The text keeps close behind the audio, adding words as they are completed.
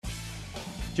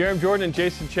Jarom Jordan and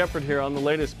Jason Shepard here on the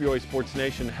latest BYU Sports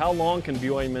Nation. How long can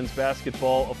BYU men's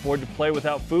basketball afford to play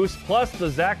without Foose? Plus the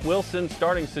Zach Wilson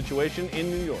starting situation in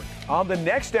New York. On the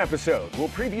next episode, we'll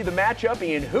preview the matchup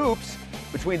in hoops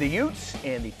between the Utes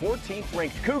and the 14th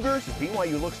ranked Cougars as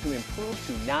BYU looks to improve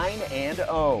to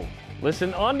 9-0.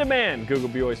 Listen on demand, Google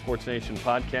BYU Sports Nation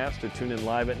podcast, or tune in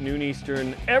live at noon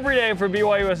Eastern every day for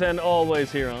BYUSN,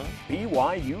 always here on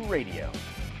BYU Radio.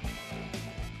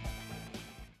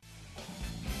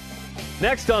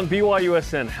 Next on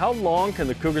BYUSN, how long can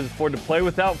the Cougars afford to play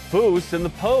without Foose in the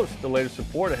post? The latest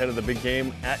report ahead of the big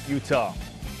game at Utah.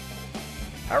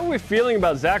 How are we feeling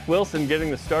about Zach Wilson getting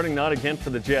the starting nod again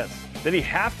for the Jets? Did he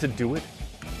have to do it?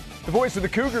 The voice of the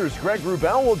Cougars,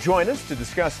 Wrubell, will join us to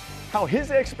discuss how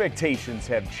his expectations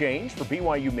have changed for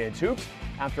BYU men's hoops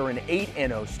after an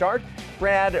 8-0 start.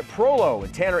 Prolo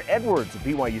and Tanner Edwards of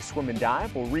BYU Swim and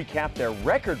Dive will recap their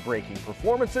record-breaking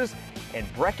performances. And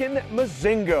Brecken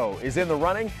Mozingo is in the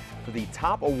running for the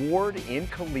top award in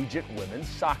collegiate women's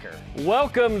soccer.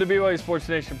 Welcome to BYU Sports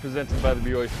Nation, presented by the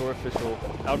BYU Store, official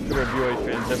outfitter of BYU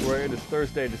fans everywhere. It is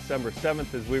Thursday, December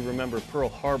 7th, as we remember Pearl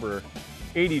Harbor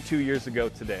 82 years ago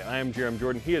today. I am Jarom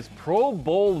Jordan. He is Pro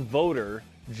Bowl voter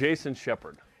Jason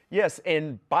Shepard. Yes,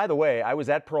 and by the way, I was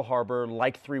at Pearl Harbor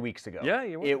like 3 weeks ago. Yeah,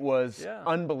 you were. It was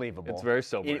unbelievable. It's very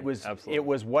sobering. It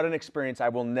was what an experience. I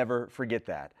will never forget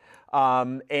that.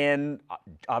 And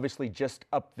obviously just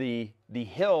up the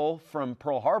hill from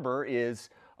Pearl Harbor is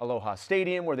Aloha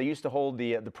Stadium, where they used to hold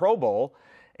the Pro Bowl.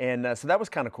 And so that was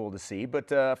kind of cool to see. But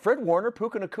Fred Warner,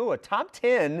 Puka Nacua, top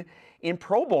 10 in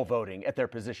Pro Bowl voting at their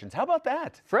positions. How about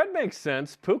that? Fred makes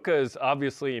sense. Puka has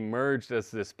obviously emerged as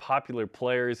this popular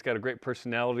player. He's got a great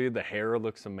personality. The hair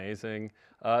looks amazing.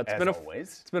 It's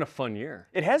been a fun year.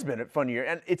 It has been a fun year.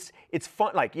 And it's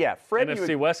fun. Like, yeah, Fred.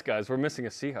 NFC West guys, we're missing a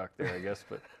Seahawk there, I guess.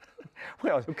 But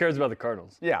well, who cares about the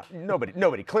Cardinals? Yeah,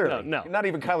 nobody, clearly. No. Not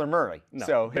even Kyler Murray. No,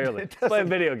 so barely. Playing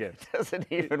video games. It doesn't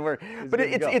even work. But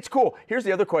it's cool. Here's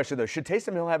the other question, though. Should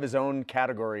Taysom Hill have his own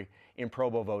category in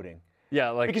Pro Bowl voting?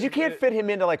 Yeah, because you can't fit him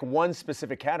into like one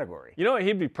specific category. You know what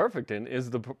he'd be perfect in is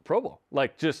the Pro Bowl.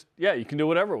 Like you can do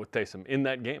whatever with Taysom in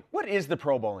that game. What is the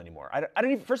Pro Bowl anymore? I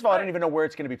don't even. First of all, I don't even know where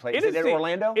it's going to be played. Is it in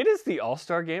Orlando? It is the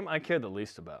All-Star game I care the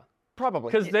least about.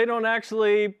 Probably. Because they don't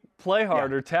actually play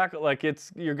hard or tackle. Like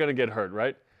you're going to get hurt,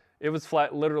 right? It was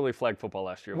literally flag football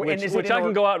last year, which I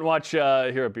can go out and watch here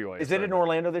at BYU. Is it in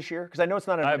Orlando this year? Because I know it's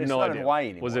not in Hawaii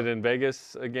anymore. Was it in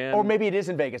Vegas again? Or maybe it is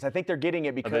in Vegas. I think they're getting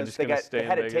it because they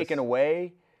had it taken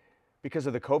away because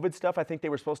of the COVID stuff. I think they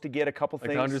were supposed to get a couple things.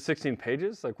 116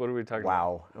 pages? Like, what are we talking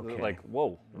about? Wow. Okay. Like,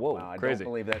 whoa, wow, crazy. I don't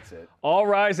believe that's it. All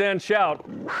rise and shout.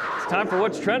 It's time for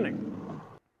What's Trending.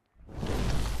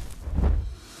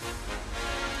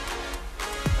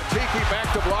 Tiki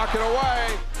back to block it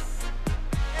away.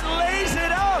 And lays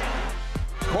it up.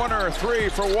 Corner three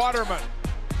for Waterman.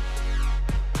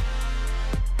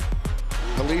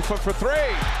 Khalifa for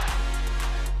three.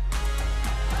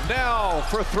 Nell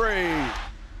for three.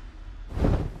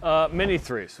 Mini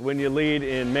threes. When you lead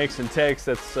in makes and takes,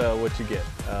 that's what you get.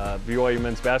 BYU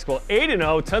men's basketball,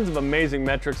 8-0, tons of amazing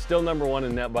metrics. Still number one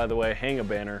in net, by the way. Hang a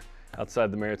banner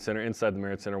outside the Marriott Center, inside the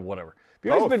Marriott Center, whatever.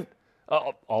 BYU's been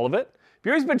all of it.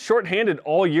 BYU's been shorthanded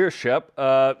all year, Shep.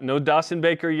 No Dawson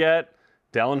Baker yet.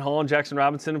 Dallin Hall and Jackson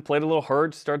Robinson have played a little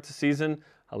hurt to start the season.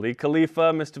 Ali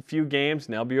Khalifa missed a few games.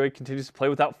 Now BYU continues to play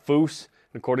without Foose.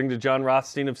 And according to John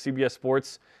Rothstein of CBS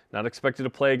Sports, not expected to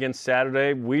play again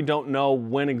Saturday. We don't know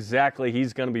when exactly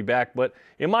he's going to be back, but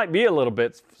it might be a little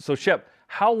bit. So, Shep,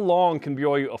 how long can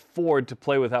BYU afford to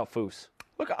play without Foose?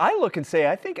 Look, I look and say,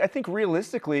 I think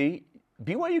realistically,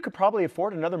 BYU could probably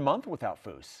afford another month without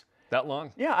Foose. That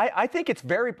long? Yeah, I think it's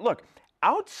look,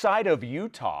 outside of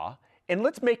Utah, and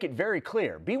let's make it very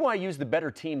clear, BYU's the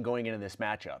better team going into this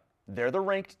matchup. They're the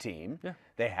ranked team. Yeah.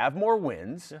 They have more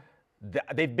wins. Yeah.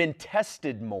 They've been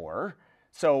tested more.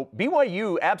 So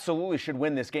BYU absolutely should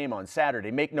win this game on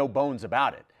Saturday, make no bones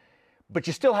about it. But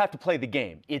you still have to play the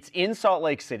game. It's in Salt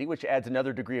Lake City, which adds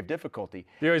another degree of difficulty.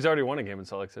 BYU's already won a game in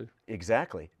Salt Lake City.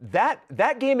 Exactly.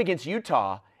 That game against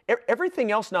Utah,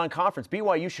 everything else non-conference,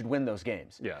 BYU should win those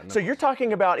games. Yeah. No. So you're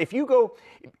talking about if you go,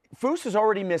 Foose has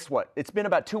already missed what? It's been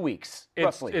about 2 weeks,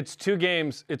 roughly. It's 2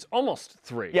 games. It's almost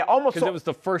 3. Yeah, almost. Because it was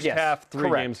the first half 3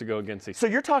 correct. Games ago against each. So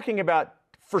you're talking about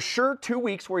for sure 2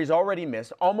 weeks where he's already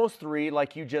missed, almost 3,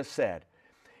 like you just said.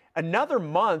 Another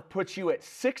month puts you at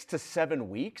 6 to 7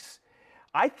 weeks.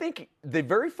 I think the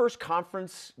very first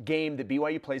conference game that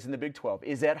BYU plays in the Big 12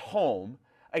 is at home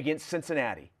against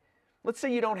Cincinnati. Let's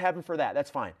say you don't have him for that. That's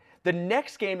fine. The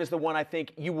next game is the one I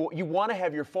think you want to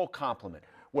have your full complement,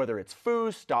 whether it's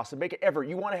Foose, Dawson Baker,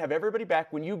 you want to have everybody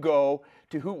back when you go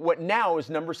to what now is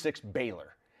number 6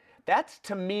 Baylor. That's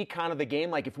to me kind of the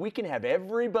game. Like if we can have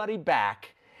everybody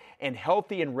back and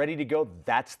healthy and ready to go,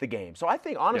 that's the game. So I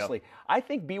think, honestly, I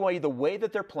think BYU, the way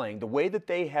that they're playing, the way that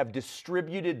they have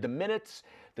distributed the minutes,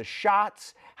 the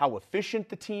shots, how efficient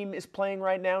the team is playing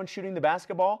right now and shooting the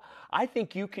basketball, I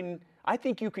think you can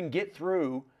get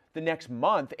through the next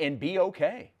month and be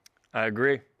okay. I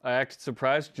agree. I acted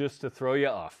surprised just to throw you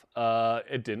off.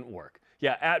 It didn't work.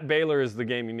 Yeah, at Baylor is the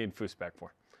game you need Foose back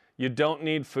for. You don't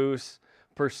need Foose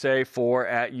per se for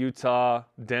at Utah,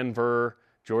 Denver,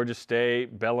 Georgia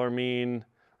State, Bellarmine,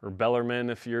 or Bellarmine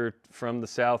if you're from the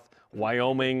South,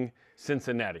 Wyoming,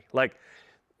 Cincinnati. Like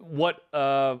what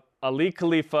Ali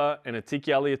Khalifa and Atiki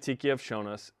Atiki have shown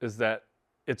us is that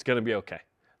it's going to be okay.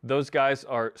 Those guys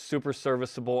are super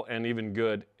serviceable and even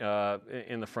good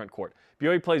in the front court.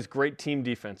 BYU plays great team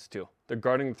defense too. They're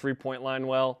guarding the three-point line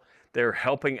well. They're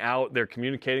helping out. They're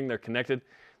communicating. They're connected.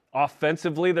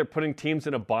 Offensively, they're putting teams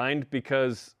in a bind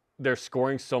because they're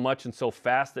scoring so much and so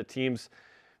fast that teams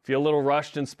feel a little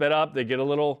rushed and sped up. They get a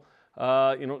little,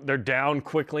 they're down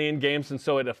quickly in games, and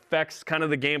so it affects kind of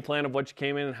the game plan of what you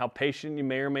came in and how patient you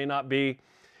may or may not be.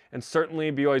 And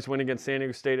certainly BYU's win against San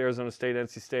Diego State, Arizona State,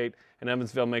 NC State, and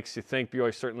Evansville makes you think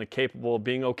BYU's certainly capable of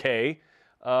being okay,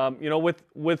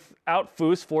 without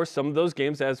Foose for some of those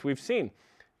games as we've seen.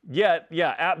 Yet,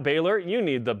 at Baylor, you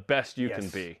need the best you can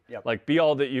be. Yep. Like, be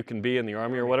all that you can be in the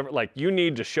Army or whatever. Like, you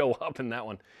need to show up in that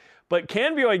one. But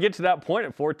can BYU get to that point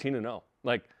at 14-0?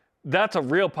 Like, that's a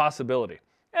real possibility.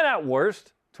 And at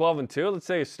worst, 12-2. Let's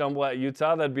say you stumble at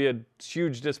Utah. That'd be a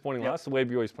huge disappointing loss, the way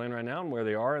BYU's playing right now and where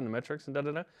they are in the metrics and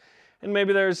da-da-da. And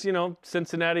maybe there's,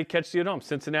 Cincinnati catch you at home.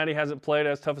 Cincinnati hasn't played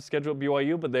as tough a schedule at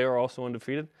BYU, but they are also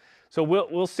undefeated. So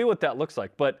we'll see what that looks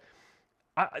like. But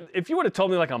if you would have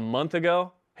told me like a month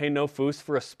ago, hey, no Foose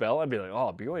for a spell, I'd be like,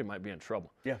 oh, BYU might be in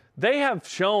trouble. Yeah. They have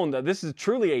shown that this is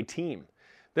truly a team.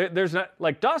 There's not,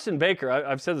 like Dawson Baker,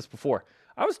 I've said this before.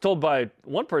 I was told by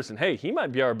one person, hey, he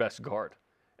might be our best guard.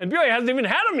 And BYU hasn't even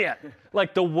had him yet.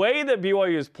 Like the way that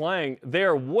BYU is playing, they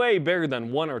are way bigger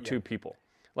than one or two people.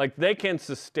 Like they can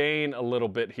sustain a little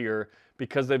bit here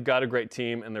because they've got a great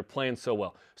team and they're playing so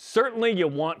well. Certainly you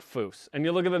want Foose, and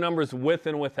you look at the numbers with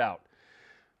and without.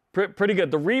 Pretty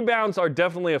good. The rebounds are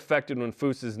definitely affected when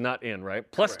Foose is not in, right?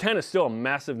 Plus 10 is still a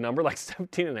massive number. Like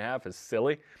 17.5 is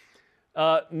silly.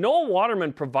 Noah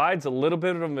Waterman provides a little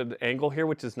bit of an angle here,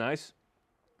 which is nice.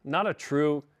 Not a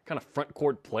true kind of front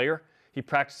court player. He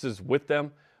practices with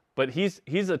them, but he's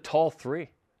a tall three,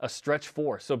 a stretch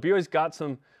four. So BYU's got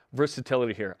some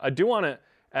versatility here. I do want to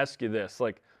ask you this,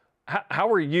 like,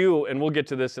 how are you, and we'll get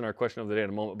to this in our question of the day in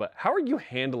a moment, but how are you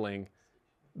handling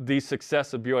the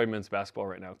success of BYU men's basketball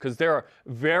right now? Because there are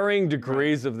varying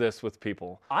degrees of this with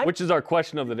people, which is our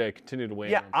question of the day. Continue to weigh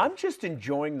in. Yeah, I'm just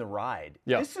enjoying the ride.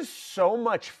 Yeah. This is so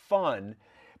much fun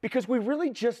because we really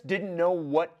just didn't know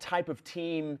what type of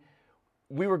team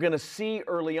we were going to see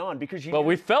early on. But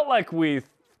we felt like we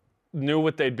knew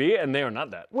what they'd be, and they are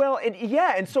not that. Well,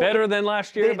 and so better than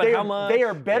last year, but how much? They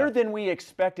are better than we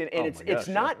expected, and it's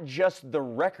not just the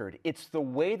record; it's the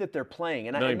way that they're playing.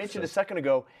 And I mentioned a second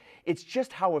ago, it's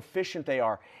just how efficient they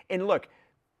are. And look,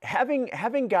 having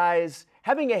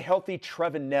a healthy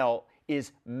Trevin Knell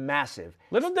is massive.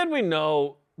 Little did we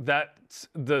know that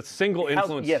the single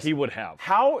influence he would have.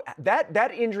 How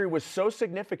that injury was so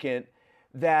significant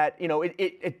that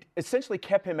it essentially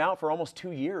kept him out for almost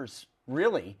 2 years,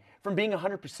 really, from being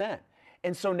 100%.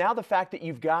 And so now the fact that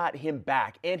you've got him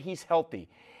back and he's healthy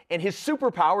and his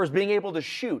superpower is being able to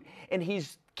shoot and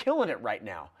he's killing it right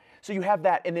now. So you have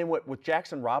that. And then what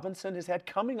Jackson Robinson has had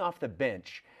coming off the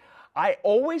bench, I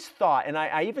always thought, and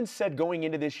I even said going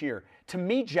into this year, to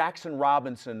me, Jackson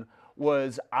Robinson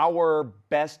was our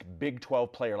best Big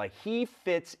 12 player. Like he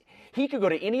could go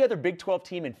to any other Big 12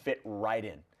 team and fit right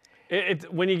in.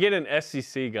 When you get an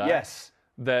SEC guy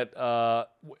that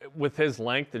with his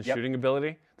length and shooting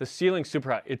ability, the ceiling's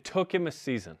super high. It took him a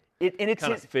season to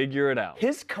kind of figure it out.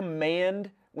 His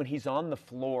command when he's on the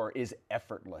floor is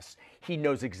effortless. He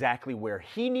knows exactly where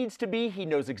he needs to be. He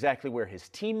knows exactly where his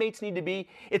teammates need to be.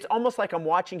 It's almost like I'm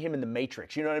watching him in the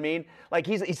Matrix. You know what I mean? Like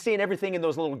he's seeing everything in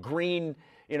those little green,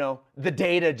 the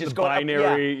data just going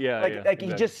binary, up.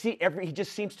 He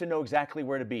just seems to know exactly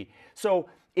where to be. So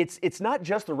it's not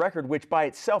just the record, which by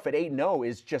itself at 8-0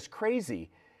 is just crazy,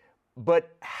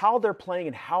 but how they're playing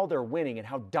and how they're winning and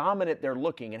how dominant they're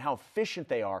looking and how efficient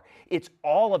they are. It's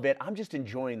all of it. I'm just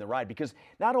enjoying the ride because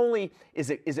not only is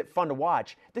it fun to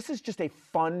watch, this is just a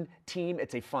fun team.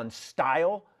 It's a fun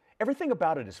style. Everything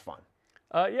about it is fun.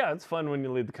 It's fun when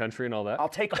you lead the country and all that. I'll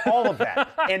take all of that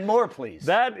and more, please.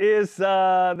 That is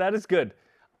good.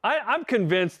 I'm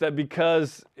convinced that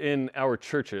because in our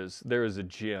churches there is a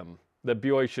gym that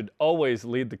BYU should always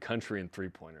lead the country in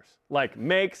three-pointers. Like,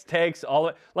 makes, takes, all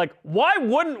that. Like, why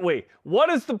wouldn't we? What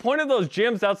is the point of those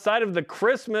gyms outside of the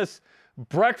Christmas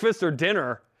breakfast or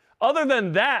dinner? Other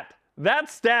than that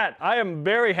stat, I am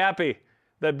very happy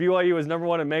that BYU is number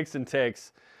 1 in makes and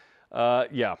takes.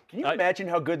 Yeah. Can you imagine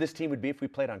how good this team would be if we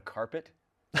played on carpet?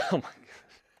 Oh, my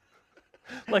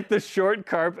God. Like the short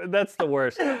carpet. That's the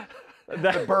worst.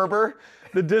 The Berber.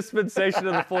 The dispensation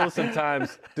of the fullness of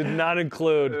times did not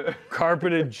include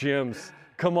carpeted gyms.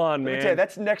 Come on, man. Let me tell you,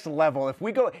 that's next level.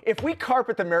 If we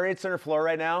carpet the Marriott Center floor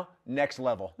right now, next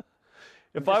level.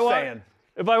 If I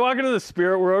walk into the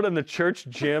Spirit World and the church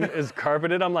gym is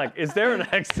carpeted, I'm like, is there an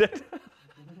exit?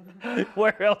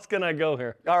 Where else can I go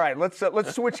here? All right, let's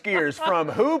switch gears from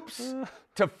hoops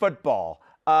to football.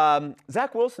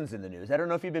 Zach Wilson's in the news. I don't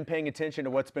know if you've been paying attention to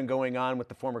what's been going on with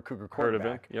the former Cougar quarterback.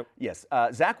 Heard of him, yep.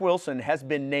 Yes, Zach Wilson has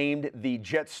been named the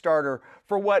Jets starter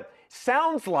for what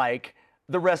sounds like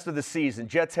the rest of the season.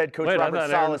 Jets head coach Robert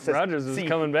Saleh says Rodgers is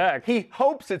coming back. He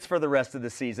hopes it's for the rest of the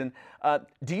season.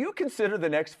 Do you consider the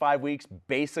next 5 weeks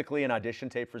basically an audition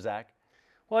tape for Zach?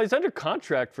 Well, he's under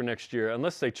contract for next year.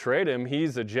 Unless they trade him,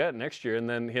 he's a Jet next year, and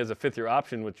then he has a 5th-year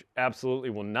option, which absolutely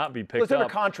will not be picked up. He's under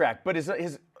contract, but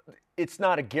it's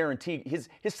not a guarantee.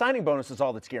 His signing bonus is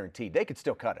all that's guaranteed. They could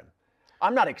still cut him.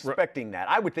 I'm not expecting that.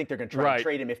 I would think they're going to try and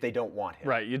trade him if they don't want him.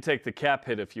 Right. You take the cap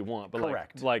hit if you want. But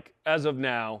correct. Like as of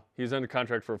now, he's under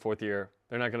contract for a 4th year.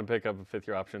 They're not going to pick up a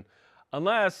 5th-year option.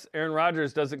 Unless Aaron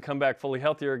Rodgers doesn't come back fully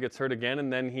healthy or gets hurt again,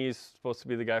 and then he's supposed to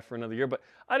be the guy for another year. But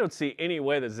I don't see any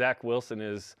way that Zach Wilson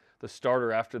is the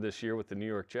starter after this year with the New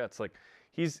York Jets. Like,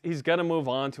 he's going to move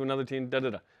on to another team,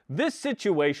 da-da-da. This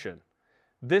situation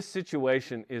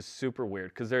is super weird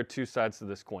because there are 2 sides to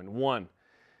this coin. One,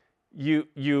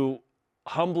 you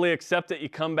humbly accept that you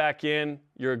come back in,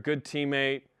 you're a good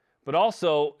teammate, but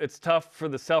also it's tough for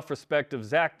the self-respect of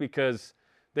Zach because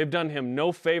they've done him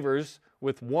no favors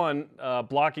with, one,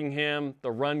 blocking him,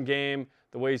 the run game,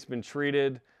 the way he's been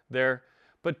treated there.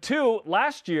 But 2,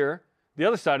 last year, the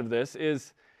other side of this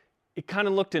is it kind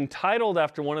of looked entitled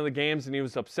after one of the games and he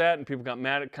was upset and people got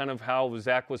mad at kind of how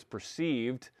Zach was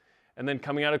perceived. And then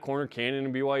coming out of Corner Canyon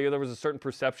and BYU, there was a certain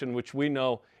perception, which we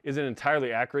know isn't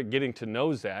entirely accurate, getting to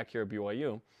know Zach here at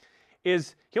BYU,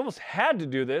 is he almost had to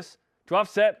do this to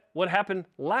offset what happened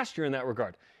last year in that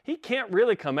regard. He can't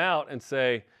really come out and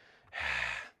say,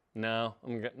 no,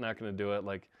 I'm not going to do it.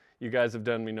 Like, you guys have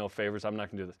done me no favors. I'm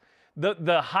not going to do this.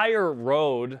 The higher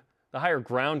road, the higher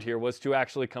ground here was to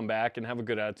actually come back and have a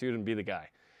good attitude and be the guy.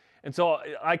 And so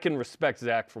I can respect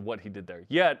Zach for what he did there.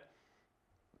 Yet,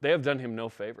 they have done him no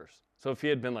favors. So if he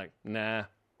had been like, nah,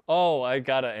 I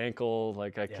got an ankle,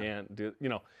 like I can't do,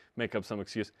 make up some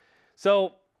excuse.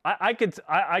 So I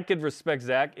could respect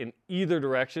Zach in either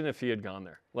direction if he had gone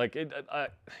there. Like,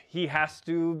 he has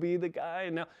to be the guy.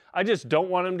 Now, I just don't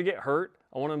want him to get hurt.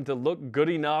 I want him to look good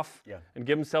enough and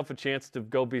give himself a chance to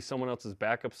go be someone else's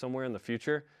backup somewhere in the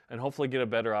future and hopefully get a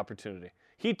better opportunity.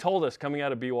 He told us coming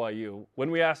out of BYU, when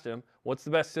we asked him, what's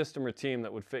the best system or team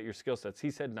that would fit your skill sets?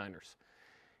 He said Niners.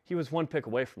 He was 1 pick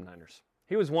away from Niners.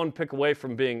 He was 1 pick away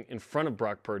from being in front of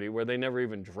Brock Purdy, where they never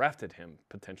even drafted him,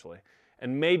 potentially.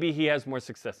 And maybe he has more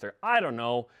success there. I don't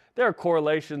know. There are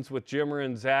correlations with Jimmer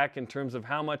and Zach in terms of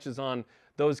how much is on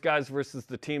those guys versus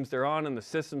the teams they're on and the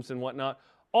systems and whatnot.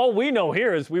 All we know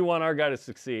here is we want our guy to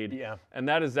succeed. Yeah. And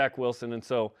that is Zach Wilson. And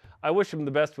so I wish him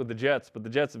the best with the Jets, but the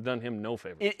Jets have done him no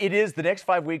favor. It is, the next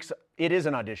 5 weeks, it is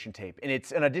an audition tape. And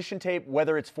it's an audition tape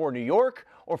whether it's for New York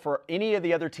or for any of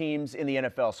the other teams in the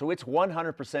NFL. So it's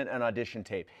 100% an audition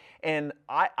tape. And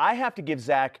I have to give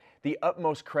Zach the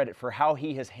utmost credit for how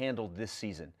he has handled this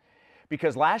season.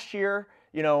 Because last year,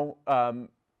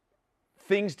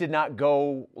 things did not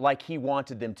go like he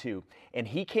wanted them to. And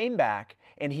he came back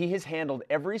and he has handled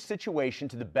every situation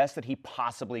to the best that he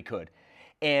possibly could.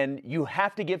 And you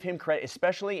have to give him credit,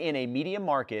 especially in a media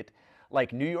market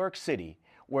like New York City,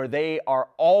 where they are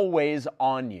always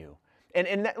on you.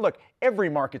 And that, look, every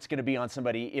market's going to be on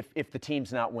somebody if the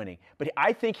team's not winning. But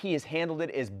I think he has handled it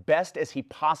as best as he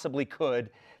possibly could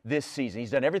this season.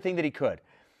 He's done everything that he could.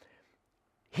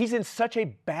 He's in such a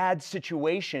bad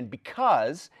situation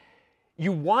because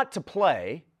you want to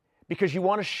play, because you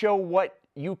want to show what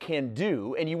you can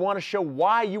do, and you want to show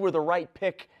why you were the right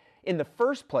pick in the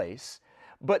first place.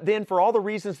 But then for all the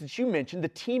reasons that you mentioned, the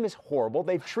team is horrible.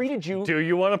 They've treated you Do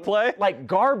you want to play? Like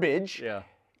garbage. Yeah.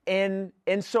 And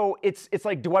so it's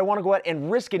like, do I want to go out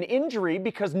and risk an injury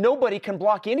because nobody can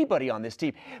block anybody on this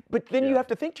team? But then you have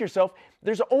to think to yourself,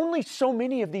 there's only so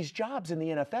many of these jobs in the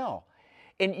NFL.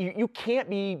 And you can't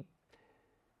be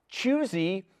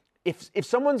choosy. If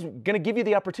someone's going to give you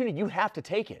the opportunity, you have to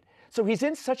take it. So he's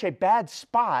in such a bad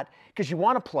spot because you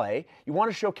want to play, you want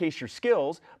to showcase your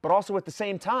skills, but also at the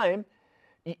same time,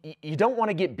 you don't want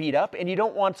to get beat up and you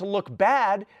don't want to look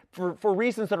bad for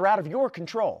reasons that are out of your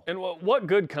control. And what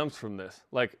good comes from this?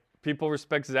 Like, people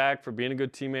respect Zach for being a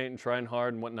good teammate and trying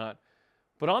hard and whatnot.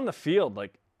 But on the field,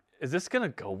 like, is this going to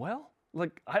go well?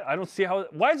 Like, I don't see how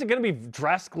 – why is it going to be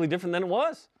drastically different than it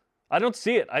was? I don't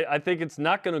see it. I think it's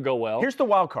not going to go well. Here's the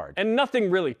wild card. And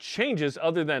nothing really changes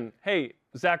other than, hey,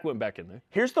 Zach went back in there.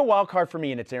 Here's the wild card for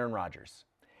me, and it's Aaron Rodgers.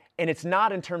 And it's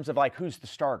not in terms of, like, who's the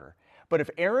starter. But if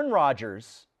Aaron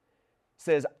Rodgers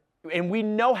says – and we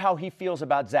know how he feels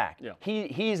about Zach. Yeah.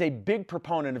 He is a big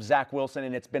proponent of Zach Wilson,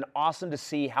 and it's been awesome to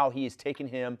see how he has taken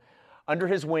him under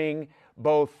his wing,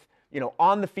 both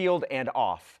on the field and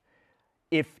off.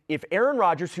 If Aaron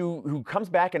Rodgers, who comes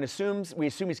back and we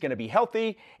assume he's going to be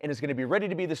healthy and is going to be ready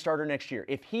to be the starter next year,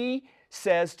 if he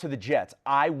says to the Jets,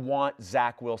 I want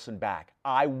Zach Wilson back,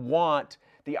 I want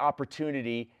the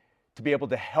opportunity to be able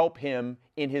to help him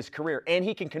in his career, and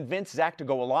he can convince Zach to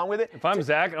go along with it. If I'm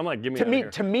Zach, I'm like, give me out of here.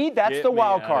 To me, that's the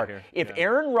wild card. If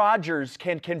Aaron Rodgers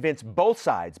can convince both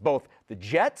sides, both the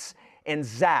Jets and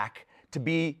Zach, to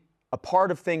be a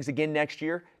part of things again next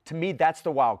year, to me, that's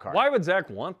the wild card. Why would Zach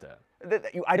want that?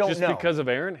 I don't know. Just because of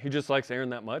Aaron? He just likes Aaron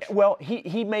that much? Well,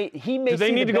 he may. Do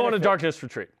they need to go on a darkness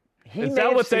retreat? Is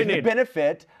that what they need? The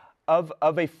benefit of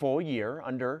a full year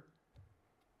under.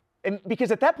 And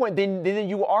because at that point, then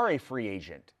you are a free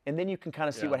agent, and then you can kind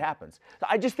of see what happens.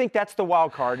 I just think that's the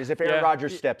wild card, is if Aaron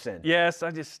Rodgers steps in. Yes,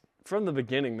 from the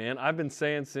beginning, man, I've been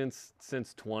saying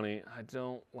since 20, I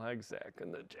don't like Zach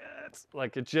and the Jets.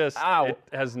 Like, it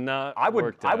has not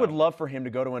worked out. I would love for him to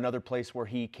go to another place where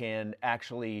he can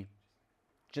actually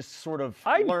just sort of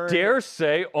learn. I dare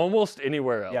say almost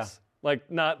anywhere else. Yeah.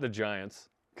 Like, not the Giants,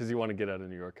 because you want to get out of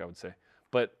New York, I would say.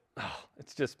 But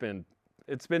it's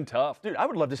been tough. Dude, I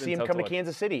would love to see him come to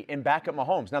Kansas City and back up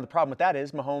Mahomes. Now, the problem with that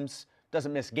is Mahomes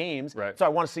doesn't miss games. Right. So I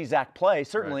want to see Zach play,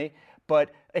 certainly. Right.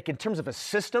 But like, in terms of a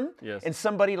system and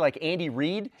somebody like Andy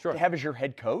Reid to have as your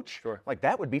head coach, like,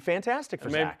 that would be fantastic for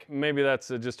Zach. Maybe that's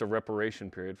just a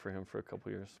reparation period for him for a couple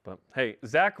years. But, hey,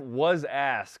 Zach was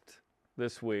asked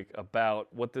this week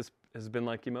about what this has been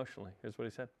like emotionally. Here's what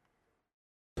he said.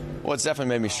 Well, it's definitely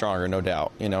made me stronger, no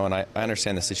doubt. And I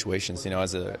understand the situations.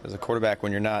 As a quarterback,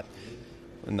 when the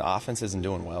offense isn't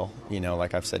doing well,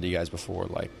 like I've said to you guys before,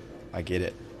 like, I get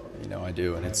it. I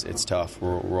do, and it's tough.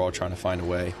 We're all trying to find a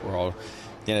way. We're all,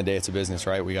 at the end of the day, it's a business,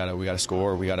 right? We gotta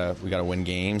score. We gotta win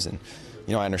games, and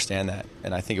I understand that.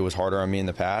 And I think it was harder on me in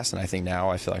the past, and I think now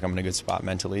I feel like I'm in a good spot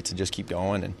mentally to just keep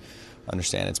going and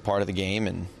understand it's part of the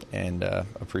game, and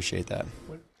appreciate that.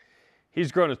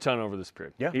 He's grown a ton over this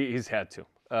period. Yeah, he's had to.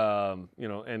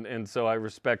 And so I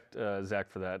respect Zach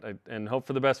for that, and hope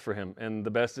for the best for him. And the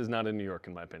best is not in New York,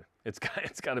 in my opinion. It's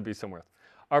got to be somewhere else.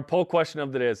 Our poll question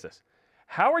of the day is this: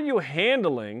 how are you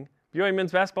handling BYU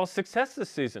men's basketball success this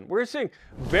season? We're seeing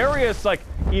various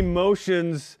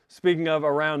emotions. Speaking of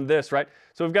around this, right?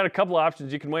 So we've got a couple of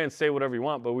options. You can weigh and say whatever you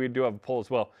want, but we do have a poll as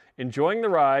well. Enjoying the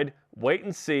ride, wait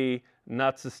and see,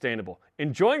 not sustainable.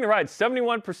 Enjoying the ride,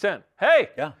 71%. Hey,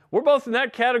 we're both in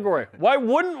that category. Why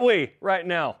wouldn't we right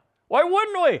now? Why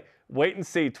wouldn't we? Wait and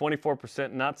see,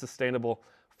 24%. Not sustainable,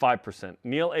 5%.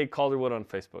 Neil A. Calderwood on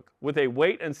Facebook. With a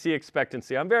wait and see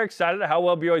expectancy. I'm very excited at how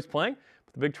well BYU is playing.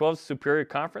 The Big 12's superior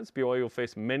conference, BYU will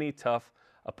face many tough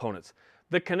opponents.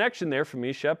 The connection there for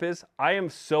me, Shep, is I am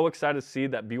so excited to see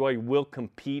that BYU will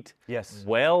compete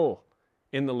well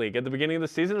in the league. At the beginning of the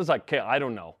season, it was like, okay, I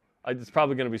don't know. It's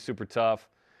probably going to be super tough.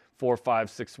 4, 5,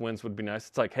 6 wins would be nice.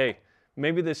 It's like, hey,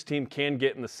 maybe this team can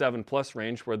get in the 7+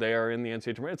 range where they are in the NCAA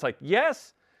tournament. It's like,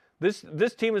 yes, this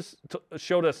team has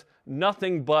showed us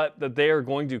nothing but that they are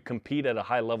going to compete at a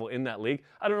high level in that league.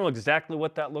 I don't know exactly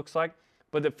what that looks like,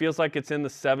 but it feels like it's in the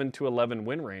 7 to 11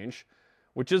 win range,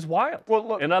 which is wild. Well,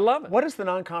 look, and I love it. What is the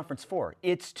non-conference for?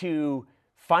 It's to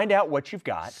find out what you've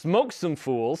got. Smoke some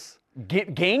fools.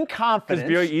 Gain confidence.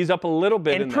 Because BYU ease up a little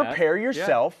bit in that. And prepare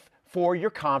yourself for your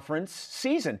conference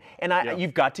season. And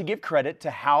you've got to give credit to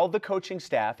how the coaching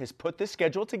staff has put this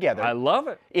schedule together. I love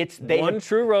it. It's one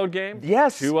true road game.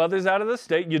 Yes. 2 others out of the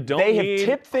state. You don't need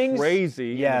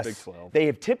crazy in the Big 12. They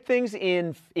have tipped things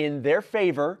in their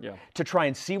favor to try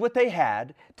and see what they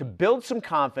had, to build some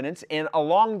confidence, and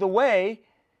along the way,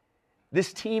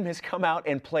 this team has come out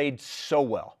and played so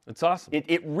well. It's awesome.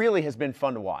 It really has been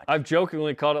fun to watch. I've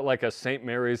jokingly called it like a St.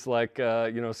 Mary's,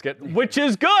 skit, which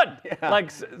is good. Yeah.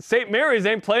 Like, St. Mary's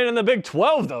ain't playing in the Big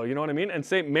 12, though. You know what I mean? And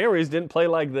St. Mary's didn't play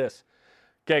like this.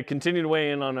 Okay, continue to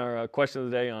weigh in on our question of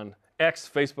the day on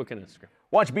X, Facebook, and Instagram.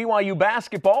 Watch BYU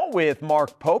Basketball with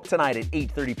Mark Pope tonight at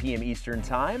 8:30 p.m. Eastern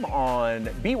Time on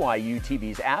BYU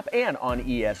TV's app and on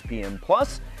ESPN+.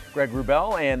 Greg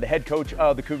Wrubell and the head coach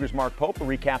of the Cougars, Mark Pope, will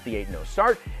recap the 8-0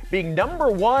 start, being number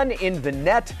 1 in the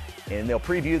net, and they'll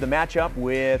preview the matchup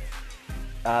with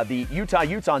the Utah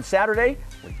Utes on Saturday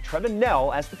with Trevin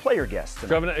Nell as the player guest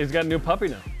tonight. Trevin, he's got a new puppy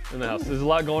now in the house. There's a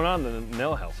lot going on in the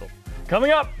Nell household.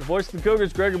 Coming up, the voice of the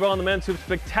Cougars, Greg Wrubell on the men's hoop.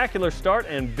 Spectacular start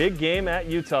and big game at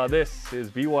Utah. This is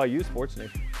BYU Sports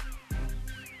Nation.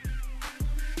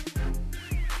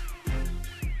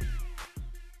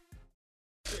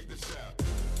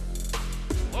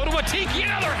 Low to Atiki,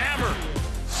 another hammer.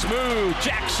 Smooth,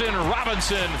 Jackson,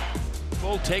 Robinson.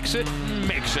 Bull takes it,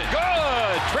 makes it.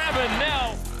 Good, Trevin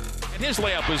Nell. And his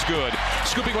layup is good.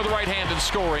 Scooping with the right hand and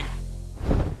scoring.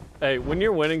 Hey, when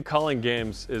you're winning, calling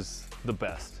games is the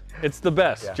best. It's the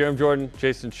best. Yeah. Jarom Jordan,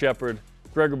 Jason Shepard,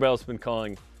 Greg Wrubell's been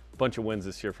calling a bunch of wins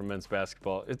this year for men's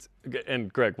basketball.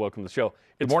 And Greg, welcome to the show.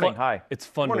 Good morning. Hi. It's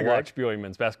fun Good morning, to watch BYU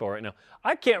men's basketball right now.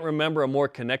 I can't remember a more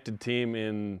connected team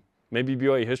in maybe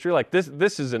BYU history. Like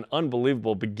this is an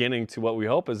unbelievable beginning to what we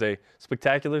hope is a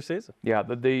spectacular season. Yeah,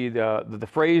 the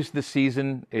phrase this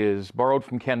season is borrowed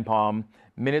from Ken Palm,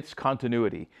 minutes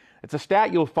continuity. It's a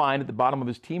stat you'll find at the bottom of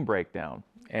his team breakdown,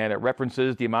 and it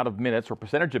references the amount of minutes or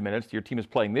percentage of minutes your team is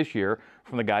playing this year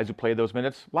from the guys who played those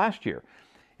minutes last year.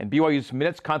 And BYU's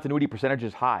minutes continuity percentage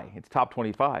is high. It's top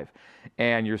 25.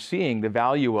 And you're seeing the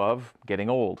value of getting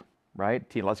old, right?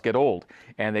 Let's get old.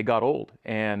 And they got old.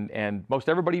 And most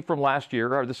everybody from last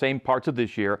year are the same parts of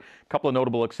this year. A couple of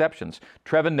notable exceptions.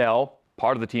 Trevin Nell,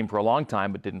 part of the team for a long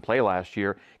time but didn't play last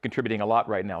year, contributing a lot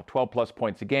right now. 12-plus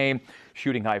points a game,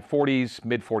 shooting high 40s,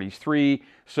 mid-40s 3.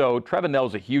 So Trevin Nell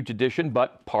is a huge addition,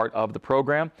 but part of the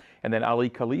program. And then Ali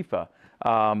Khalifa.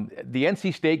 The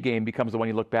NC State game becomes the one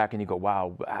you look back and you go,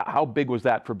 wow, how big was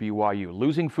that for BYU?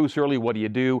 Losing Foose early, what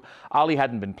do? Ali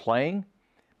hadn't been playing.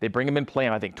 They bring him in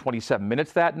playing, I think, 27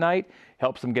 minutes that night,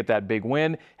 helps them get that big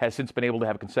win, has since been able to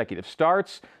have consecutive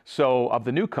starts. So of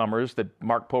the newcomers that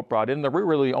Mark Pope brought in, there were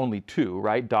really only 2,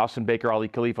 right? Dawson Baker, Ali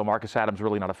Khalifa, Marcus Adams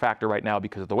really not a factor right now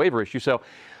because of the waiver issue. So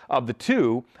of the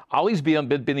 2, Ali's been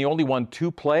the only one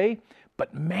to play.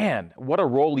 But man, what a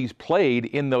role he's played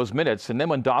in those minutes. And then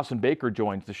when Dawson Baker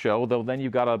joins the show, though, then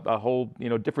you've got a whole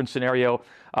different scenario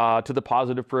to the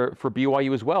positive for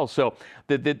BYU as well. So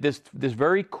this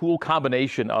very cool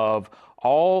combination of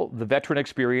all the veteran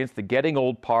experience, the getting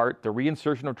old part, the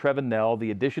reinsertion of Trevin Nell,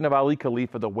 the addition of Ali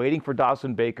Khalifa, the waiting for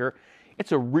Dawson Baker.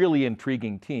 It's a really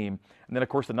intriguing team. And then, of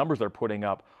course, the numbers they're putting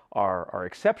up are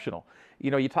exceptional.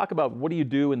 You talk about what do you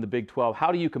do in the Big 12?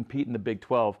 How do you compete in the Big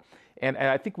 12? And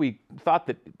I think we thought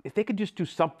that if they could just do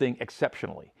something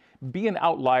exceptionally, be an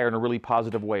outlier in a really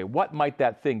positive way, what might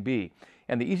that thing be?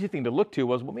 And the easy thing to look to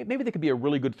was, well, maybe they could be a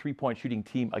really good three-point shooting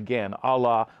team again, a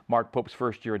la Mark Pope's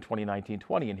first year in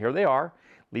 2019-20. And here they are,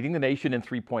 leading the nation in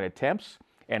three-point attempts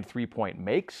and three-point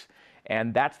makes.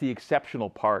 And that's the exceptional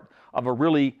part of a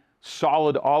really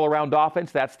solid all-around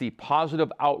offense. That's the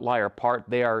positive outlier part.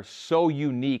 They are so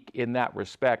unique in that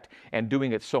respect and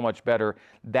doing it so much better.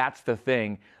 That's the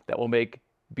thing that will make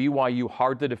BYU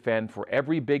hard to defend for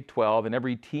every Big 12 and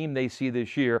every team they see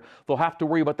this year. They'll have to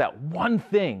worry about that one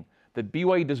thing that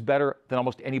BYU does better than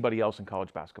almost anybody else in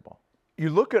college basketball. You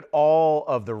look at all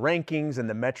of the rankings and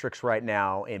the metrics right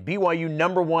now, and BYU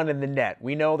number 1 in the net.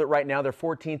 We know that right now they're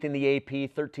 14th in the AP,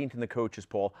 13th in the coaches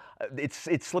poll.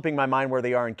 It's slipping my mind where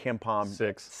they are in Ken Palm.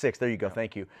 6. There you go.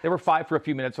 Thank you. They were 5 for a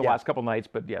few minutes the last couple nights,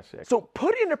 but yes, 6. So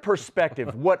put into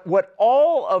perspective what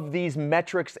all of these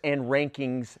metrics and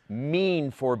rankings mean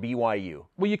for BYU.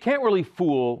 Well, you can't really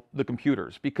fool the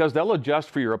computers because they'll adjust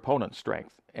for your opponent's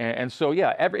strength. And so,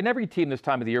 yeah, every team this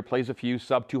time of the year plays a few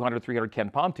sub-200, 300 Ken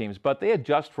Palm teams, but they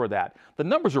adjust for that. The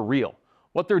numbers are real.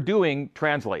 What they're doing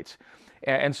translates.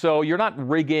 And so you're not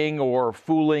rigging or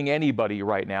fooling anybody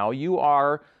right now. You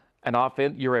are an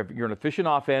offense. You're an efficient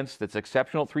offense that's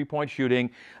exceptional at three-point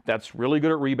shooting, that's really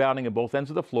good at rebounding at both ends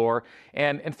of the floor.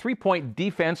 And three-point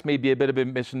defense may be a bit of a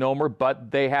misnomer,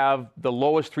 but they have the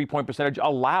lowest three-point percentage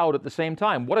allowed at the same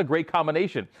time. What a great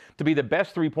combination to be the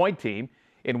best three-point team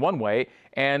in one way,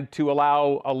 and to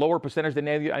allow a lower percentage than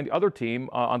any other team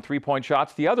on three-point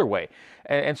shots the other way.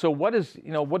 And so what is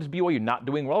BYU not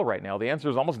doing well right now? The answer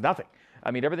is almost nothing.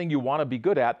 I mean, everything you want to be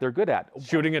good at, they're good at.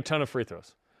 Shooting a ton of free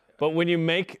throws. But when you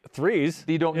make threes,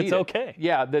 you don't need it's okay.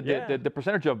 Yeah, the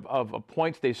percentage of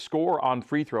points they score on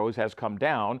free throws has come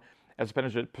down. As a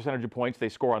percentage of points they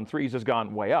score on threes has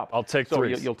gone way up. I'll take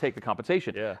threes. So you'll take the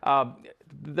compensation. Yeah.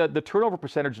 The turnover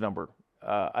percentage number,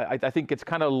 I think it's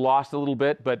kind of lost a little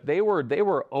bit, but they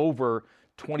were over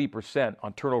 20%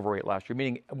 on turnover rate last year,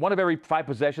 meaning one of every 5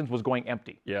 possessions was going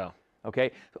empty. Yeah.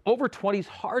 Okay, over 20 is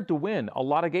hard to win a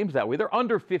lot of games that way. They're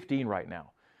under 15 right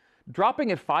now.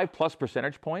 Dropping at 5+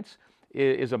 percentage points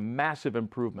is a massive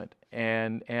improvement,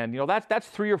 and that's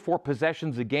 3 or 4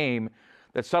 possessions a game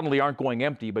that suddenly aren't going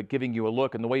empty, but giving you a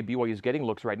look. And the way BYU is getting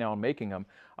looks right now and making them,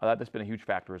 that's been a huge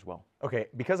factor as well. Okay,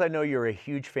 because I know you're a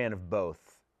huge fan of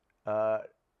both. Are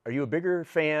you a bigger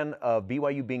fan of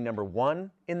BYU being number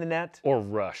 1 in the net, Or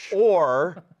Rush?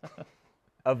 or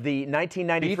of the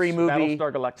 1993 Beats movie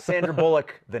Battlestar Galactica. Sandra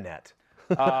Bullock, The Net?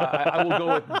 I will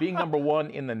go with being number 1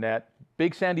 in the net.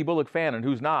 Big Sandy Bullock fan, and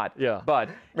who's not? Yeah. But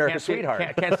America's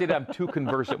sweetheart. Can't say that I'm too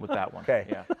conversant with that one. Okay.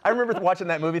 Yeah. I remember watching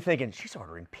that movie thinking, she's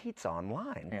ordering pizza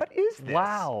online. Yeah. What is this?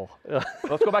 Wow.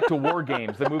 Let's go back to War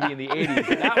Games, the movie in the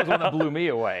 80s. That was one that blew me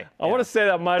away. I want to say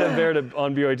that might have aired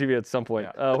on BYU TV at some point.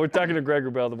 Yeah. We're talking to Greg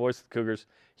Wrubell, the voice of the Cougars.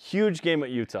 Huge game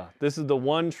at Utah. This is the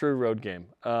one true road game.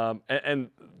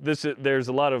 There's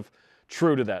a lot of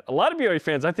true to that. A lot of BYU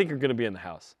fans, I think, are going to be in the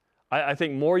house. I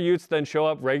think more Utes than show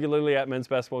up regularly at men's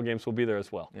basketball games will be there as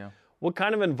well. Yeah. What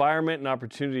kind of environment and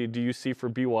opportunity do you see for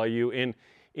BYU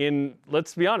in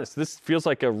let's be honest, this feels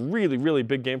like a really, really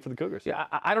big game for the Cougars? Yeah,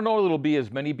 I don't know if it'll be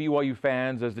as many BYU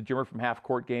fans as the Jimmer from Half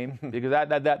Court game, because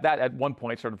that at one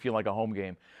point started to feel like a home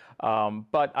game.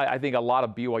 But I think a lot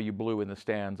of BYU blue in the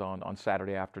stands on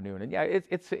Saturday afternoon. And yeah,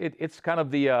 it's kind of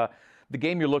the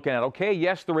game you're looking at. Okay,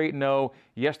 yes, they're 8-0.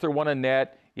 Yes, they're 1 in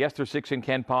net. Yes, they're 6 in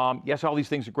Ken Pom. Yes, all these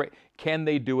things are great. Can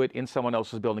they do it in someone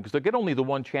else's building? Because they'll get only the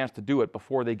one chance to do it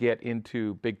before they get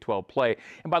into Big 12 play.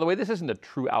 And by the way, this isn't a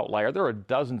true outlier. There are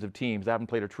dozens of teams that haven't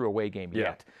played a true away game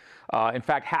yet. In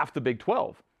fact, half the Big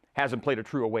 12 hasn't played a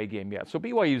true away game yet. So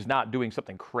BYU's not doing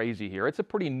something crazy here. It's a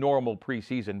pretty normal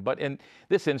preseason. But in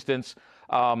this instance,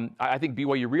 I think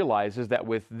BYU realizes that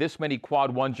with this many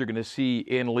quad ones you're going to see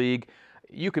in league,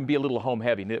 you can be a little home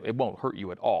heavy, and it won't hurt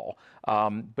you at all.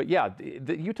 But yeah,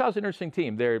 Utah's an interesting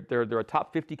team. They're a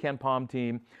top 50 Ken Pom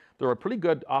team. They're a pretty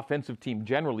good offensive team,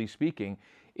 generally speaking.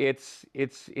 It's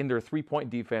in their 3-point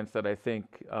defense that I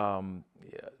think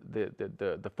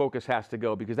the focus has to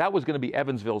go, because that was going to be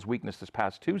Evansville's weakness this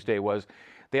past Tuesday. Was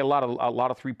they had a lot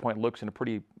of 3-point looks and a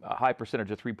pretty high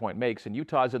percentage of 3-point makes, and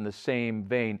Utah's in the same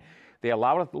vein. They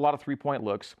allow a lot of 3-point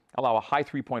looks, allow a high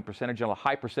 3-point percentage, and a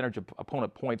high percentage of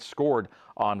opponent points scored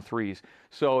on threes.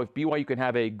 So if BYU can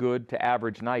have a good to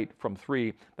average night from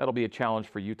 3, that'll be a challenge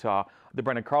for Utah. The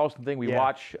Brendan Carlson thing we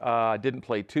watch didn't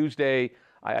play Tuesday.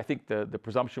 I think the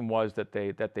presumption was that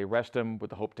they rest him with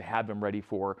the hope to have him ready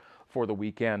for the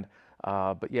weekend.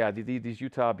 But yeah, these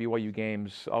Utah BYU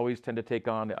games always tend to take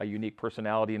on a unique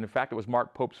personality. And in fact, it was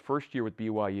Mark Pope's first year with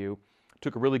BYU.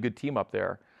 Took a really good team up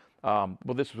there.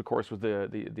 Well, this was, of course, with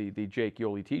the Jake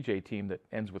Yoli TJ team that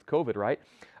ends with COVID, right?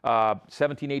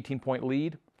 17, 18-point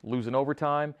lead, losing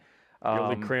overtime.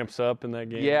 Really cramps up in that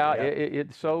game. Yeah,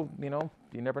 so,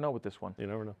 you never know with this one. You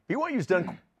never know. BYU's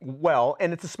done well,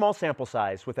 and it's a small sample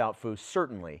size without Foose,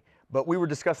 certainly. But we were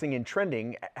discussing in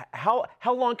trending, how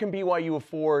long can BYU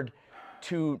afford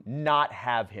to not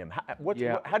have him?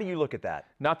 How do you look at that?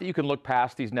 Not that you can look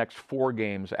past these next 4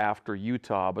 games after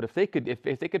Utah, but if they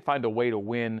could find a way to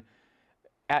win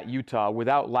at Utah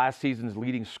without last season's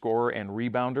leading scorer and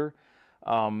rebounder,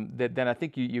 then I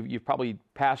think you've probably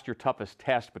passed your toughest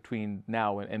test between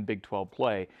now and Big 12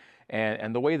 play.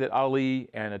 And the way that Ali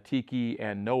and Atiki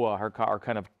and Noah are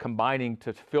kind of combining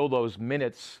to fill those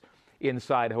minutes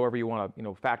inside, however you want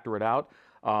to factor it out,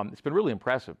 it's been really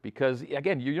impressive, because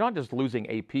again, you're not just losing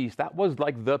a piece. That was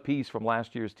like the piece from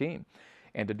last year's team.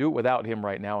 And to do it without him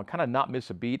right now and kind of not miss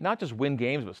a beat, not just win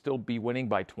games, but still be winning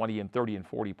by 20 and 30 and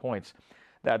 40 points,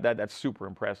 that's super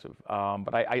impressive.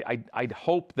 But I'd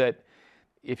hope that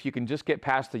if you can just get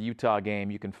past the Utah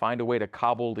game, you can find a way to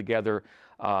cobble together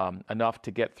enough to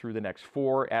get through the next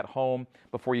 4 at home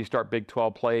before you start Big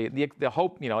 12 play. The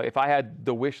hope, if I had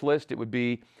the wish list, it would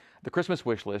be, the Christmas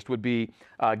wish list would be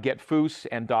get Foose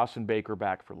and Dawson Baker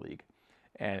back for league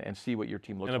and see what your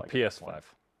team looks like. And a PS5.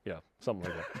 Yeah,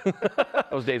 something like that.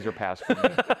 Those days are past for me.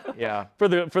 Yeah. For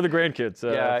the grandkids.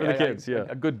 For the kids,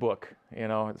 A good book,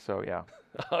 so yeah.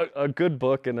 A good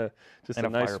book and a nice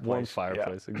fireplace. warm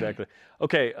fireplace. Yeah. Exactly.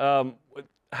 Okay,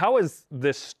 how has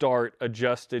this start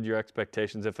adjusted your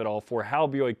expectations, if at all, for how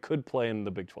BYU could play in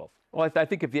the Big 12? Well, I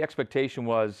think if the expectation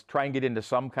was try and get into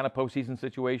some kind of postseason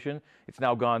situation, it's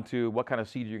now gone to what kind of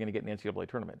seed you're going to get in the NCAA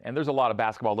tournament. And there's a lot of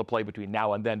basketball to play between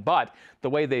now and then, but the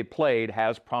way they played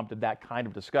has prompted that kind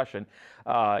of discussion.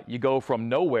 You go from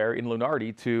nowhere in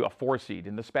Lunardi to a 4 seed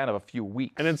in the span of a few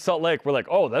weeks. And in Salt Lake, we're like,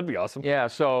 oh, that'd be awesome. Yeah,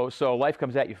 so life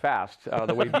comes at you fast,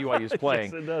 the way BYU is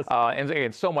playing. Yes, it does. And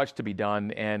again, so much to be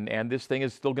done, and this thing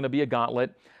is still going to be a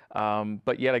gauntlet.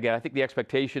 But yet again, I think the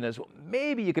expectation is, well,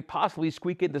 maybe you could possibly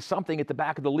squeak into something at the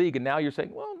back of the league. And now you're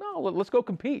saying, well, no, let's go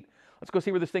compete. Let's go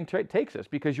see where this thing takes us,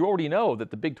 because you already know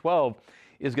that the Big 12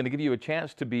 is going to give you a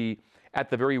chance to be, at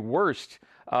the very worst,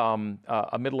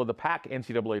 a middle-of-the-pack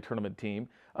NCAA tournament team,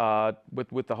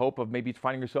 with the hope of maybe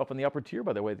finding yourself in the upper tier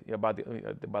by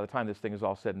the time this thing is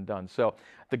all said and done. So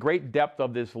the great depth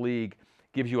of this league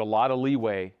gives you a lot of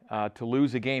leeway to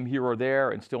lose a game here or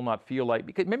there and still not feel like,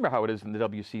 because remember how it is in the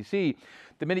WCC.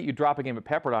 The minute you drop a game at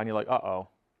Pepperdine, you're like, uh-oh.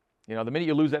 You know, the minute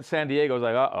you lose at San Diego, it's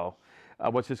like, uh-oh.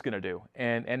 What's this going to do?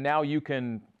 And now you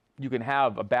can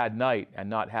have a bad night and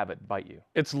not have it bite you.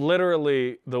 It's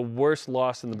literally the worst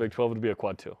loss in the Big 12 to be a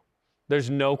quad 2.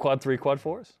 There's no quad 3, quad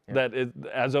 4s. Yeah.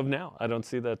 As of now, I don't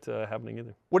see that happening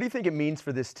either. What do you think it means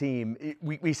for this team?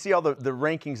 We see all the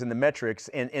rankings and the metrics,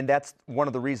 and that's one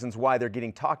of the reasons why they're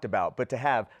getting talked about. But to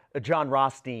have a John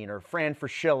Rothstein or Fran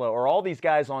Fraschilla or all these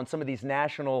guys on some of these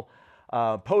national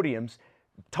podiums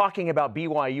talking about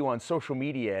BYU on social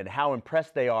media and how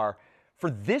impressed they are, for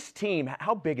this team,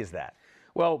 how big is that?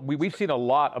 Well, we've seen a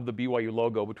lot of the BYU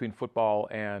logo between football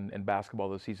and basketball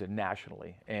this season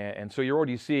nationally. And so you're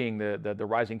already seeing the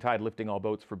rising tide lifting all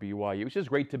boats for BYU, which is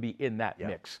great to be in that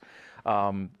mix.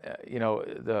 You know,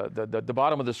 the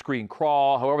bottom of the screen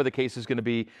crawl, however the case is going to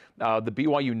be, the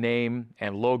BYU name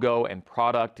and logo and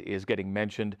product is getting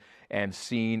mentioned and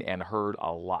seen and heard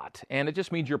a lot. And it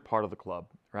just means you're part of the club,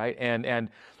 right? And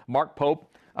Mark Pope,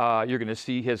 you're going to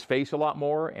see his face a lot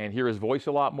more and hear his voice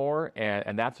a lot more,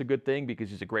 and that's a good thing because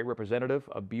he's a great representative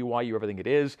of BYU, everything it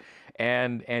is,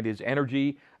 and his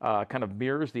energy kind of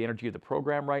mirrors the energy of the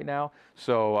program right now.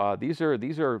 So these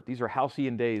are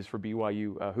halcyon days for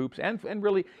BYU hoops, and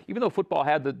really, even though football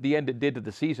had the end it did to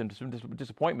the season, some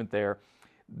disappointment there.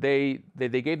 They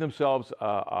gave themselves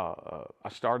a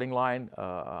starting line,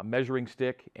 a measuring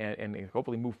stick, and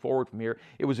hopefully move forward from here.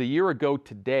 It was a year ago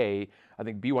today, I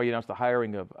think BYU announced the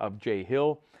hiring of Jay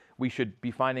Hill. We should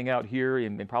be finding out here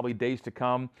in probably days to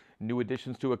come, new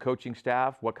additions to a coaching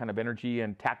staff, what kind of energy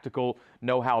and tactical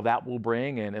know-how that will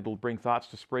bring, and it'll bring thoughts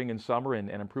to spring and summer and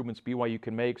improvements BYU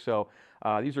can make. So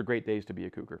these are great days to be a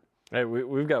Cougar. Hey,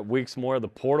 we've got weeks more of the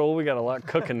portal. We got a lot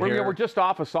cooking here. We're just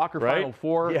off a soccer Final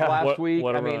Four last week.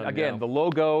 I mean, again, the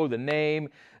logo, the name,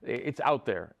 it's out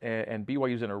there. And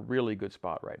BYU's in a really good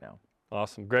spot right now.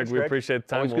 Awesome. Greg, we appreciate the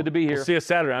time. Always good to be here. We'll see you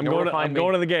Saturday. I'm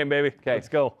going to the game, baby. Okay. Let's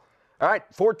go. All right,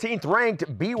 14th ranked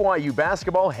BYU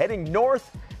basketball heading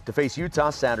north to face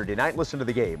Utah Saturday night. Listen to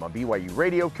the game on BYU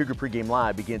Radio. Cougar Pregame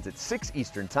Live begins at 6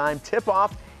 Eastern Time.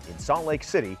 Tip-off in Salt Lake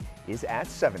City is at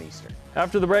 7 Eastern.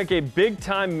 After the break, a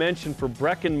big-time mention for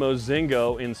Brecken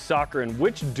Mozingo in soccer. And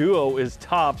which duo is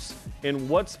tops in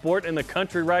what sport in the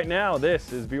country right now?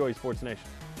 This is BYU Sports Nation.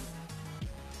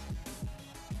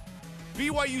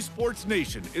 BYU Sports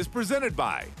Nation is presented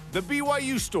by the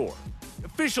BYU Store,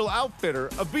 official outfitter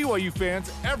of BYU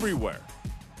fans everywhere.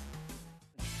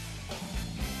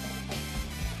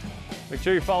 Make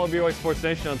sure you follow BYU Sports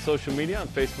Nation on social media, on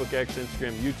Facebook, X,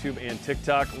 Instagram, YouTube, and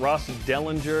TikTok. Ross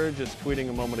Dellinger just tweeting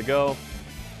a moment ago,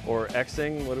 or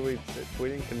Xing. What are we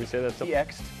tweeting? Can we say that? He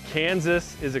X'd.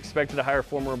 Kansas is expected to hire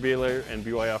former Baylor and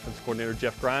BYU offensive coordinator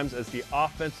Jeff Grimes as the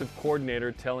offensive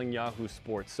coordinator, telling Yahoo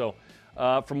Sports. So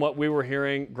from what we were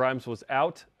hearing, Grimes was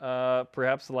out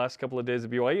perhaps the last couple of days of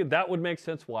BYU. That would make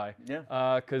sense why.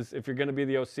 Yeah. Because if you're going to be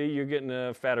the OC, you're getting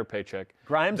a fatter paycheck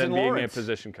Grimes than and being Lawrence. a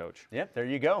position coach. Yep, there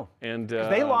you go. And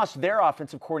they lost their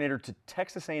offensive coordinator to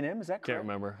Texas A&M. Is that correct? Can't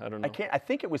remember. I don't know. I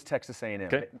think it was Texas A&M.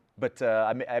 Okay. But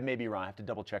I may be wrong. I have to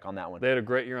double check on that one. They had a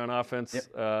great year on offense.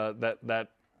 Yep. That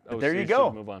OC there you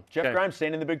go. Move on. Jeff Grimes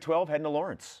staying in the Big 12, heading to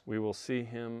Lawrence. We will see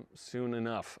him soon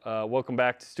enough. Welcome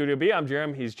back to Studio B. I'm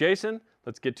Jarom. He's Jason.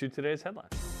 Let's get to today's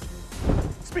headlines.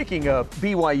 Speaking of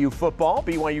BYU football,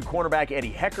 BYU cornerback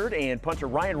Eddie Heckard and punter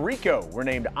Ryan Rico were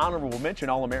named honorable mention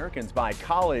All-Americans by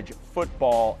College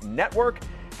Football Network.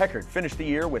 Heckard finished the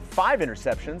year with 5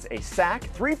 interceptions, a sack,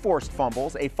 3 forced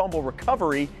fumbles, a fumble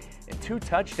recovery, and 2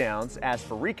 touchdowns. As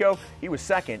for Rico, he was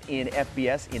second in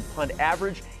FBS in punt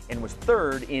average and was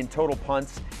third in total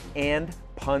punts and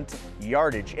punt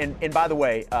yardage. And by the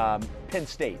way, Penn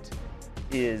State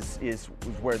is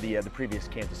where the previous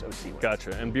Kansas OC went.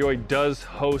 Gotcha. And BYU does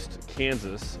host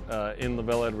Kansas in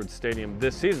Wrubell Edwards Stadium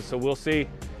this season, so we'll see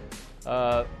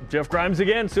Jeff Grimes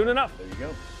again soon enough. There you go.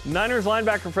 Niners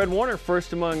linebacker Fred Warner,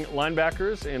 first among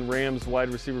linebackers, and Rams wide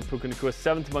receiver Puka Nacua,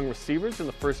 7th among receivers in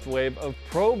the first wave of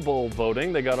Pro Bowl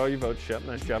voting. They got all your votes, Shep.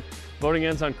 Nice job. Voting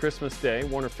ends on Christmas Day.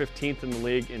 Warner 15th in the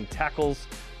league in tackles.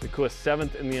 Nacua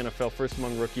 7th in the NFL, first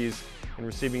among rookies in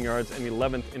receiving yards, and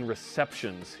 11th in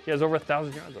receptions. He has over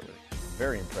 1,000 yards already.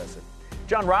 Very impressive.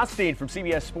 John Rothstein from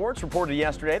CBS Sports reported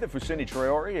yesterday that Fousseyni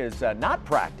Traore is not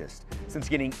practiced since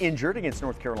getting injured against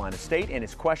North Carolina State and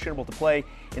is questionable to play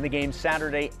in the game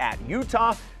Saturday at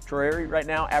Utah. Traore right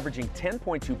now averaging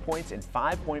 10.2 points and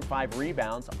 5.5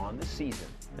 rebounds on the season.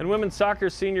 And women's soccer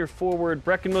senior forward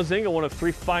Brecken Mozingo, one of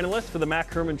 3 finalists for the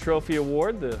Mack Herman Trophy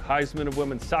Award, the Heisman of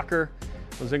women's soccer.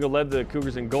 Mozingo led the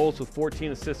Cougars in goals with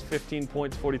 14 assists, 15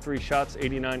 points, 43 shots,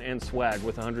 89, and swag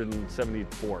with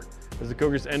 174. As the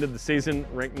Cougars ended the season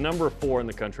ranked number 4 in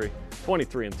the country,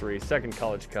 23-3, second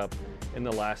College Cup in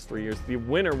the last 3 years. The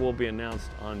winner will be announced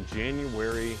on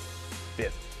January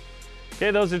 5th.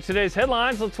 Okay, those are today's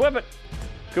headlines. Let's whip it.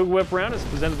 Cougar Whip Round is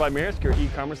presented by Maersk, your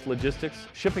e-commerce logistics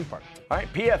shipping partner. All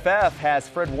right, PFF has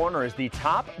Fred Warner as the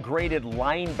top-graded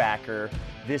linebacker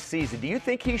this season. Do you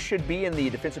think he should be in the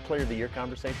Defensive Player of the Year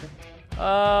conversation?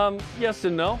 Yes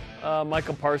and no.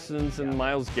 Michael Parsons and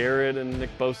Myles Garrett and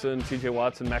Nick Bosa and TJ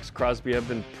Watts and Max Crosby have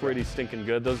been pretty stinking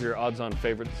good. Those are your odds-on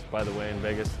favorites, by the way, in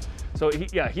Vegas. So,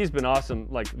 he's been awesome.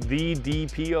 Like the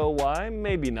DPOY,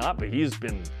 maybe not, but he's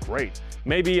been great.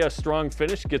 Maybe a strong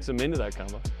finish gets him into that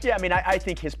combo. Yeah, I mean, I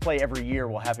think his play every year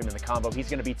will have him in the combo. He's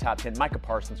going to be top 10. Micah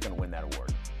Parsons going to win that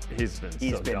award. He's been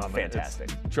dominant.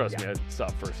 Fantastic. Trust me, I saw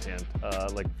it firsthand,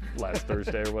 like last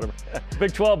Thursday or whatever.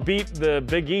 Big 12 beat the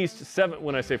Big East 7.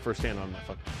 When I say firsthand on my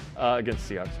phone, against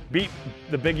Seahawks, beat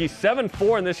the Big East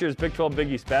 7-4 in this year's Big 12 Big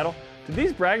East battle. Do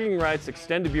these bragging rights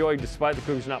extend to BYU despite the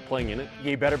Cougars not playing in it?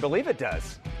 You better believe it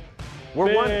does.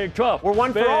 Big 12. We're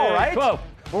one for all, right? 12.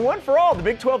 We're one for all. The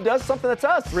Big 12 does something that's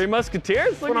us. 3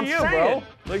 Musketeers. Look at you, bro.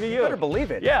 Look at you. You better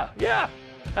believe it. Yeah.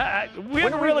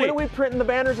 When are we printing the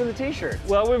banners and the T-shirts?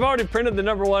 Well, we've already printed the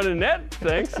number 1 in net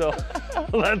thing, so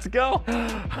let's go.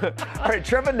 All right,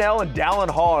 Trevor Nell and Dallin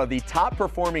Hall are the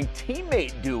top-performing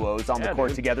teammate duos on the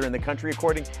court together in the country,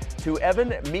 according to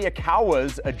Evan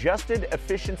Miyakawa's adjusted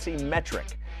efficiency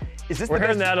metric. We're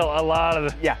hearing that a lot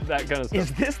of that kind of stuff.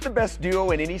 Is this the best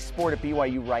duo in any sport at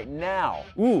BYU right now?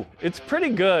 Ooh, it's pretty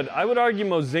good. I would argue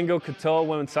Mozingo Katoa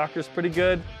women's soccer is pretty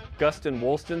good. Gustin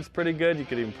Woolston's pretty good. You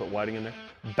could even put Whiting in there.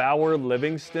 Bauer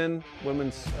Livingston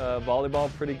women's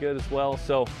volleyball pretty good as well.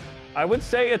 So I would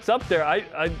say it's up there.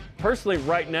 I personally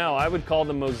right now I would call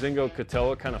the Mozingo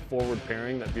Katoa kind of forward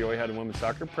pairing that BYU had in women's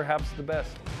soccer perhaps the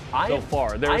best so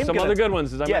far. There are some other good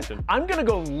ones as I mentioned. I'm going to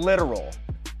go literal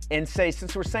and say,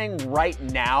 since we're saying right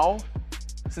now,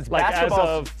 since like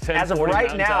basketball as of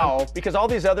right now, because all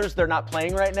these others they're not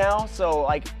playing right now, so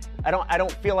like I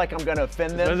don't feel like I'm going to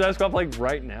offend them. Does basketball play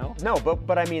right now? No,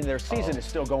 but I mean their season is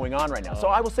still going on right now, so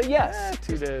I will say yes.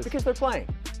 2 days because they're playing.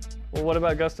 Well, what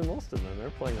about Gustin Woolston then? They're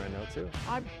playing right now too.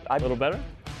 A little better.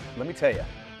 Let me tell you,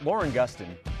 Lauren Gustin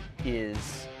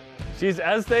is. She's,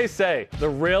 as they say, the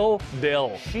real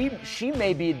deal. She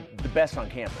may be the best on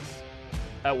campus.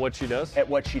 At what she does? At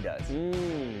what she does.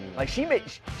 Like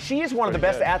she is one of the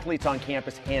best athletes on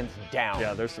campus, hands down.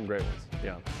 Yeah, there's some great ones.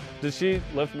 Yeah. Does she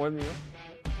lift more than you?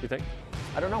 You think?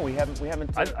 I don't know. We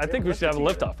haven't. I think we should have a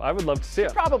lift off. I would love to see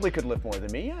it. Probably could lift more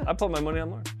than me. Yeah. I put my money on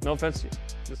Lauren. No offense to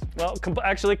you.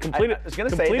 Actually, complete. I was going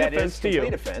to say that is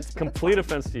complete offense. Complete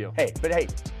offense to you. Hey,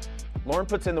 Lauren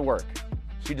puts in the work.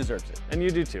 She deserves it. And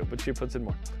you do too, but she puts in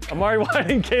more. Amari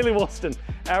White and Kaylee Woolston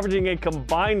averaging a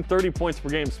combined 30 points per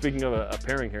game. Speaking of a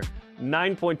pairing here,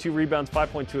 9.2 rebounds,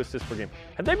 5.2 assists per game.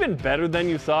 Have they been better than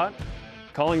you thought?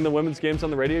 Calling the women's games on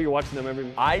the radio, you're watching them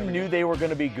every I knew they were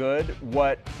going to be good.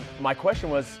 What my question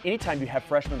was, anytime you have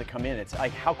freshmen that come in, it's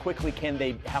like how quickly can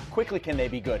they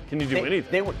be good? Can you do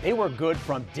anything? They were good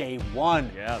from day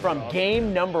one. Yeah, from awesome.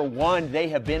 Game number 1, they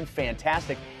have been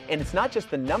fantastic. And it's not just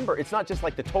the number, it's not just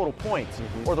like the total points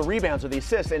or the rebounds or the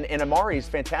assists. And Amari is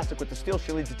fantastic with the steals.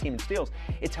 She leads the team in steals.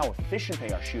 It's how efficient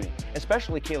they are shooting,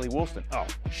 especially Kaylee Woolston.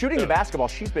 Shooting the basketball,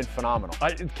 she's been phenomenal.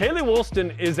 Kaylee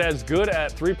Woolston is as good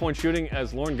at three-point shooting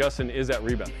as Lauren Gustin is at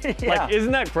rebounding. Yeah. Like,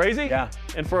 isn't that crazy? Yeah.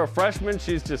 And for a freshman,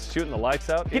 she's just shooting the lights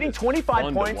out. Getting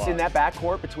 25 points in that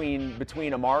backcourt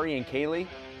between Amari and Kaylee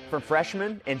for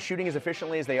freshmen and shooting as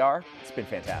efficiently as they are, it's been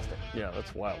fantastic. Yeah,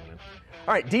 that's wild, man.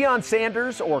 All right, Deion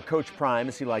Sanders, or Coach Prime,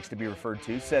 as he likes to be referred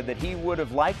to, said that he would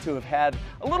have liked to have had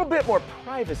a little bit more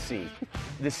privacy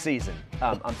this season.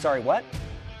 I'm sorry, what?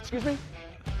 Excuse me?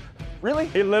 Really?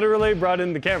 He literally brought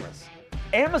in the cameras.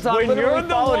 Amazon when literally you're the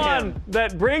followed one him.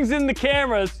 that brings in the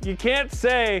cameras, you can't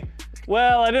say,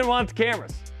 well, I didn't want the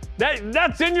cameras.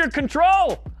 That's in your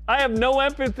control. I have no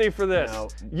empathy for this. No.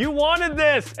 You wanted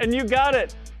this, and you got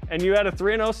it. And you had a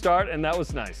 3-0 start, and that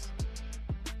was nice.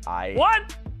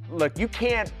 What? Look, you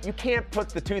can't put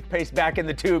the toothpaste back in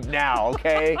the tube now,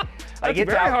 okay? It's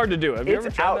very hard to do. Have you ever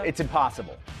tried that? It's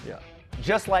impossible. Yeah.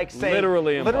 Just like saying,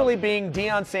 literally being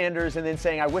Deion Sanders and then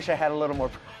saying, I wish I had a little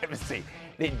more privacy.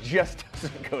 It just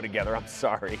doesn't go together. I'm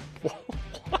sorry.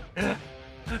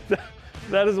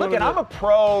 That is Look, and I'm a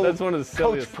pro. That's one of the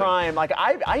silliest Coach Prime. Like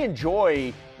I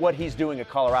enjoy what he's doing at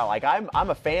Colorado. Like I'm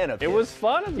a fan of. It his. was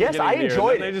fun. At the yes, I beginning of the year,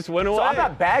 enjoyed and then it. They just went away. So I'm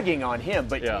not bagging on him,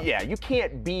 but Yeah. you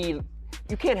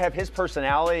can't have his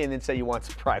personality and then say you want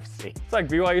some privacy. It's like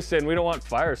BYU saying we don't want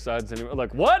firesides anymore.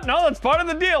 Like, what? No, that's part of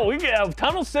the deal. We can have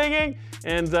tunnel singing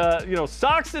and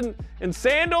socks and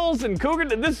sandals and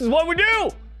Cougar. This is what we do.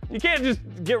 You can't just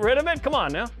get rid of it. Come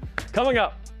on now. Coming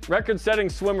up, record-setting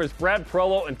swimmers Brad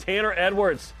Prolo and Tanner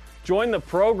Edwards join the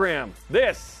program.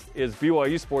 This is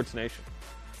BYU Sports Nation.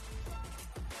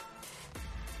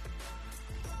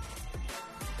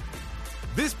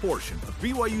 This portion of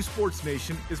BYU Sports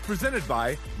Nation is presented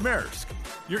by Maersk,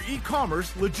 your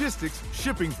e-commerce logistics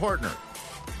shipping partner.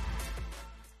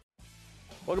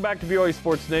 Welcome back to BYU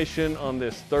Sports Nation on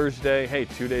this Thursday. Hey,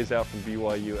 2 days out from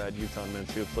BYU at Utah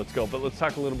men's hoops. Let's go. But let's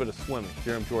talk a little bit of swimming.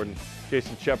 Jarom Jordan,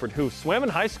 Jason Shepard, who swam in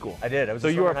high school. I did. I was so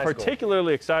a you swimmer are in high school.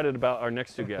 particularly excited about our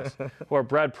next two guests, who are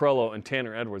Brad Prolo and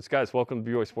Tanner Edwards. Guys, welcome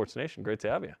to BYU Sports Nation. Great to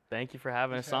have you. Thank you for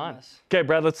having us on. Okay,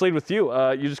 Brad, let's lead with you.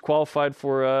 You just qualified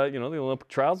for the Olympic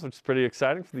trials, which is pretty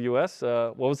exciting for the U.S.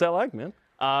 What was that like, man?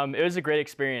 It was a great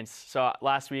experience. So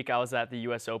last week I was at the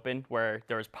U.S. Open where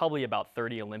there was probably about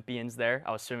 30 Olympians there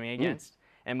I was swimming against.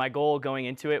 And my goal going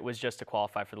into it was just to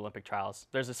qualify for the Olympic trials.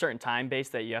 There's a certain time base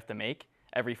that you have to make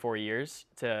every 4 years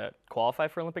to qualify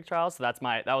for Olympic trials. So that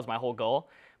was my whole goal.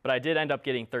 But I did end up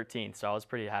getting 13th, so I was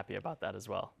pretty happy about that as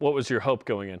well. What was your hope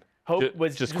going in? Hope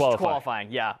was just qualifying.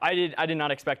 qualifying. Yeah, I did not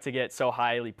expect to get so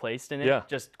highly placed in it. Yeah.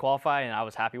 Just qualify, and I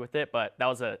was happy with it. But that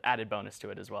was an added bonus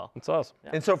to it as well. That's awesome. Yeah.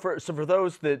 And so for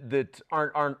those that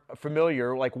aren't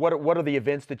familiar, like what are the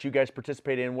events that you guys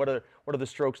participate in? What are the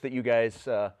strokes that you guys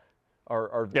are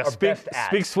best at?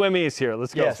 Speak swimmies here.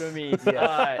 Let's go. Yes.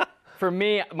 Swimmies. For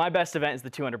me, my best event is the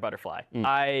 200 butterfly.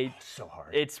 So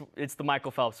hard. It's the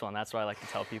Michael Phelps one. That's what I like to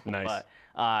tell people. Nice. But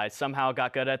I somehow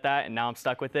got good at that, and now I'm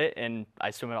stuck with it, and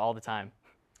I swim it all the time.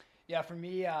 Yeah, for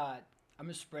me, I'm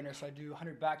a sprinter, so I do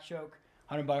 100 backstroke,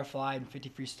 100 butterfly, and 50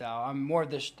 freestyle. I'm more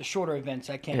of the shorter events.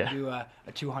 I can't do a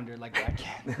 200 like Brad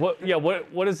can.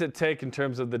 What does it take in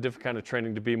terms of the different kind of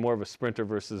training to be more of a sprinter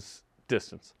versus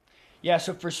distance? Yeah,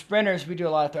 so for sprinters, we do a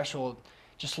lot of threshold.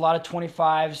 Just a lot of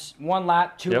 25s, 1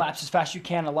 lap, 2 laps as fast as you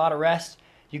can, a lot of rest.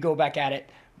 You go back at it.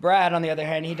 Brad, on the other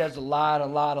hand, he does a lot of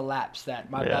laps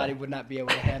that my body would not be able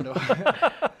to handle.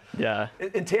 Yeah.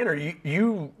 And Tanner,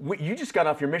 you just got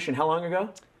off your mission how long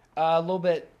ago? A little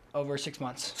bit over 6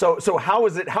 months. So how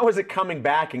is it coming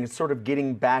back and sort of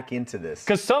getting back into this?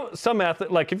 Because some athlete,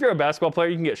 like if you're a basketball player,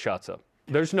 you can get shots up.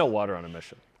 There's no water on a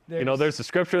mission. There's the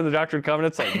scripture in the Doctrine and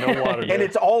Covenants, like no water. And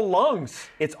it's all lungs.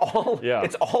 It's all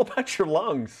about your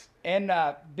lungs. And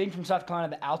being from South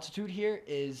Carolina, the altitude here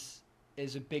is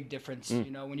a big difference.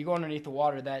 You know, when you go underneath the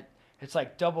water, that it's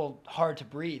like double hard to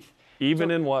breathe. Even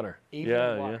in water. Even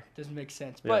in water. Doesn't make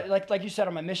sense. But like you said,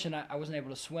 on my mission, I wasn't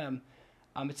able to swim.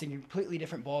 It's a completely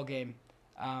different ball game.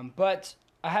 But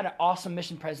I had an awesome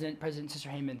mission President Sister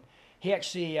Heyman. He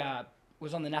actually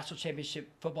was on the national championship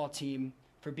football team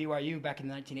for BYU back in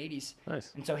the 1980s.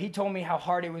 Nice. And so he told me how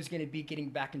hard it was going to be getting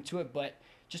back into it, but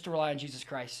just to rely on Jesus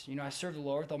Christ. You know, I serve the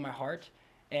Lord with all my heart,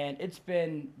 and it's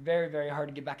been very, very hard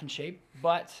to get back in shape,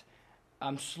 but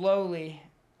I'm slowly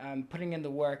putting in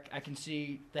the work. I can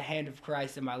see the hand of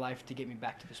Christ in my life to get me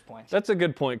back to this point. That's a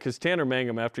good point, because Tanner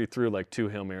Mangum, after he threw like 2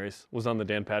 Hail Marys, was on the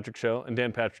Dan Patrick Show, and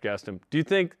Dan Patrick asked him, do you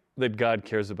think that God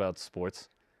cares about sports?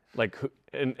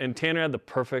 And Tanner had the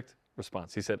perfect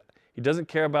response. He said, he doesn't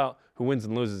care about who wins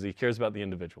and loses. He cares about the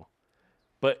individual.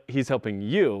 But he's helping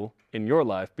you in your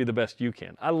life be the best you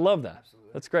can. I love that.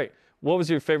 Absolutely. That's great. What was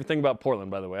your favorite thing about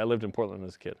Portland, by the way? I lived in Portland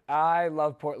as a kid. I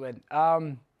love Portland.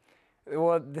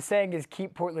 Well, the saying is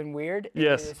keep Portland weird.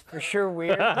 Yes. It is for sure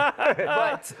weird.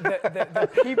 But the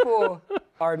people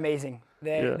are amazing.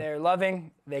 They're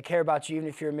loving. They care about you, even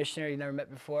if you're a missionary you've never met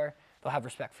before. They'll have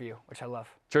respect for you, which I love.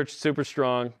 Church super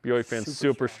strong. BYU fans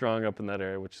super strong up in that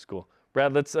area, which is cool.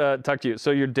 Brad, let's talk to you.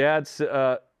 So your dad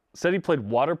said he played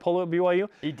water polo at BYU?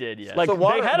 He did, yes. So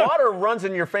water runs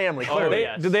in your family, clearly.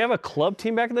 Yes. Did they have a club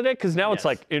team back in the day? Because now it's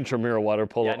like intramural water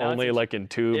polo, only like in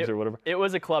tubes or whatever. It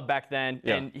was a club back then,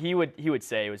 and he would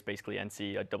say it was basically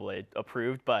NCAA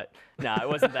approved, but no, it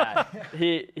wasn't that.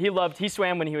 He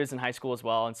swam when he was in high school as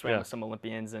well, and swam with some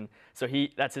Olympians, and so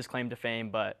that's his claim to fame.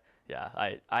 But yeah,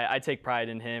 I take pride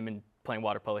in him and playing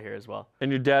water polo here as well. And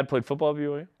your dad played football at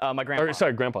BYU? My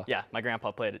grandpa. Grandpa. Yeah, my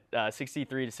grandpa played it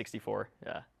 63 to 64.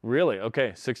 Yeah. Really?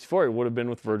 Okay, 64. He would have been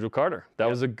with Virgil Carter. That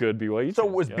was a good BYU So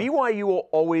team. was BYU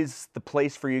always the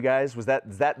place for you guys? Is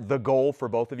that the goal for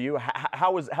both of you?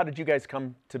 How did you guys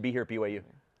come to be here at BYU?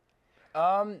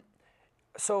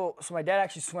 So my dad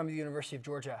actually swam at the University of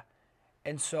Georgia,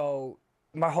 and so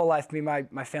my whole life, me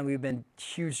and my family have been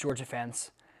huge Georgia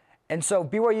fans, and so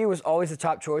BYU was always the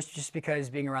top choice just because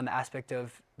being around the aspect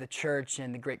of the church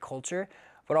and the great culture,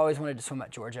 but always wanted to swim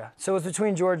at Georgia. So it was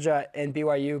between Georgia and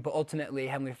BYU, but ultimately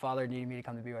Heavenly Father needed me to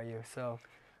come to BYU, so.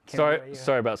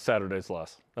 Sorry about Saturday's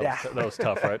loss. That was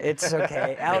tough, right? It's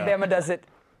okay. Alabama does it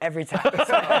every time.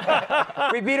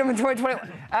 We beat them in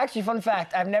 2021. Actually, fun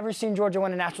fact, I've never seen Georgia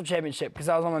win a national championship because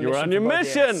I was on my mission. You were on your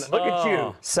mission. Look at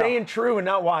you, staying true and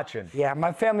not watching. Yeah,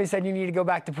 my family said you need to go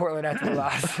back to Portland after the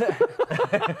loss.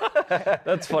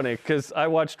 That's funny because I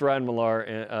watched Ryan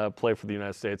Millar play for the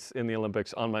United States in the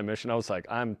Olympics on my mission. I was like,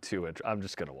 I'm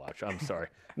just going to watch. I'm sorry.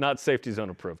 Not safety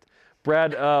zone approved.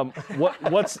 Brad,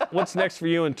 what's next for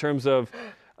you in terms of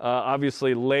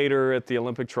obviously later at the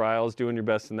Olympic trials, doing your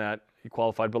best in that, you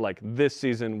qualified, but like this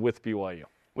season with BYU?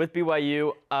 With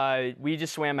BYU, we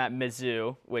just swam at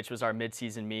Mizzou, which was our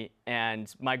midseason meet,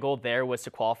 and my goal there was to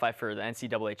qualify for the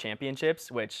NCAA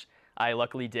championships, which I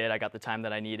luckily did. I got the time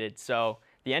that I needed. So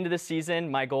the end of the season,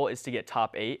 my goal is to get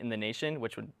top 8 in the nation,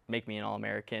 which would make me an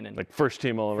All-American. And like first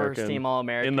team All-American. First team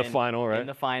All-American. In the final, right? In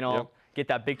the final. Yep. Get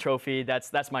that big trophy.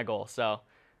 That's my goal. So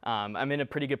I'm in a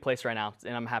pretty good place right now,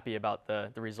 and I'm happy about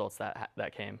the results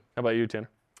that came. How about you, Tanner?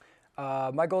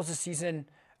 My goals this season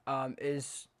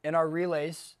is in our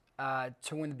relays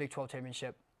to win the Big 12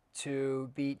 championship, to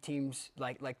beat teams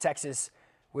like Texas,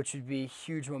 which would be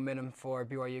huge momentum for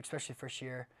BYU, especially first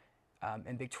year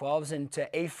in Big 12s, and to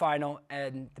a final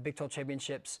and the Big 12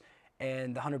 championships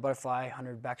and the 100 butterfly,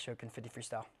 100 backstroke, and 50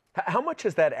 freestyle. How much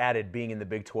has that added being in the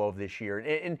Big 12 this year?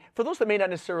 And for those that may not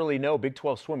necessarily know Big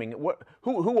 12 swimming,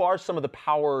 who are some of the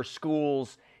power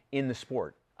schools in the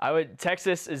sport?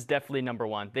 Texas is definitely number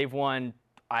one. They've won,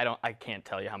 I can't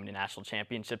tell you how many national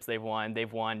championships they've won.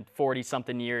 They've won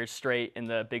 40-something years straight in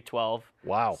the Big 12.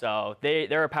 Wow. So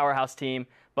they're a powerhouse team.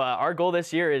 But our goal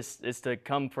this year is to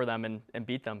come for them and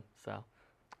beat them. So.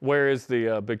 Where is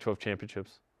the Big 12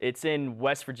 championships? It's in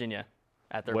West Virginia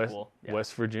at their pool. Yeah.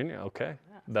 West Virginia, okay.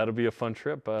 That'll be a fun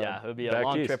trip. Yeah, it would be a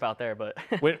long east. trip out there. But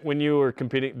when you were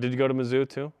competing, did you go to Mizzou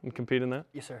too and compete in that?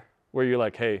 Yes, sir. Where you're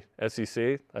like, hey,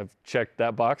 SEC, I've checked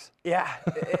that box? Yeah,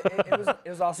 it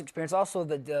was an awesome experience. Also,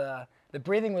 the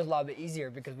breathing was a lot bit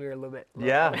easier because we were a little bit lower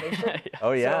elevation.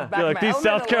 Oh, yeah. So you're like, these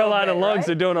South Carolina lungs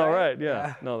are doing all right. Yeah.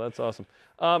 Yeah. No, that's awesome.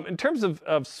 In terms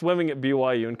of swimming at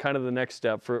BYU and kind of the next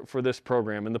step for this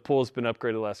program, and the pool's been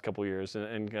upgraded the last couple of years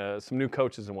and some new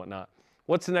coaches and whatnot,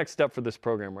 what's the next step for this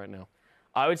program right now?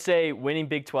 I would say winning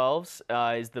Big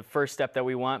 12s is the first step that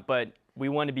we want, but we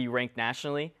want to be ranked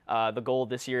nationally. The goal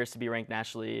this year is to be ranked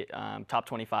nationally top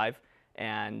 25,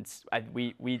 and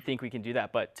we think we can do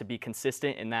that. But to be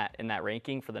consistent in that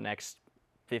ranking for the next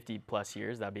 50+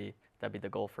 years, that'd be the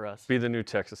goal for us. Be the new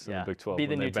Texas in the Big 12. Be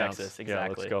the new Texas,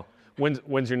 exactly. Yeah, let's go.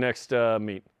 When's your next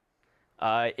meet?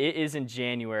 It is in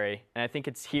January, and I think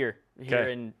it's here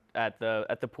at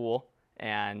the pool,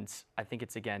 and I think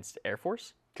it's against Air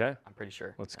Force. Okay. I'm pretty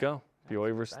sure. Let's go.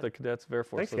 BYU versus the Cadets of Air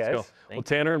Force. Thanks, Let's guys. go. Well,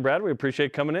 Tanner and Brad, we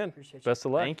appreciate coming in. Best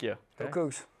of luck. Thank you. Go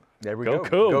Cougs. There we go. go.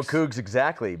 Cougs. Go Cougs,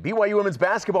 exactly. BYU women's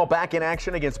basketball back in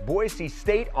action against Boise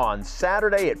State on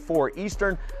Saturday at 4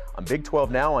 Eastern on Big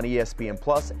 12 Now on ESPN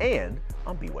Plus and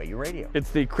on BYU Radio.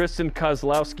 It's the Kristen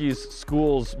Kozlowski's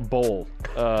Schools Bowl.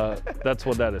 That's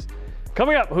what that is.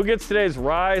 Coming up, who gets today's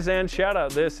Rise and Shout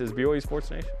Out? This is BYU Sports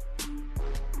Nation.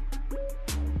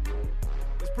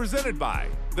 Presented by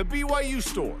the BYU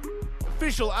Store,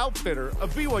 official outfitter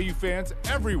of BYU fans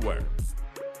everywhere.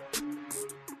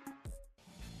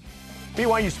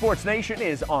 BYU Sports Nation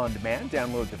is on demand.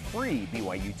 Download the free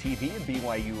BYU TV and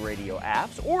BYU Radio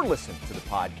apps or listen to the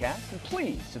podcast. And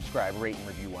please subscribe, rate, and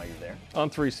review while you're there.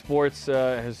 On3 Sports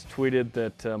has tweeted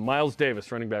that Miles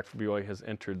Davis, running back for BYU, has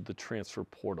entered the transfer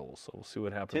portal. So we'll see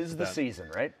what happens. Tis the season,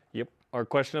 right? Yep. Our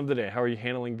question of the day, how are you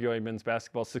handling BYU men's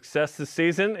basketball success this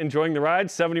season? Enjoying the ride,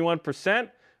 71%.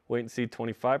 Wait and see,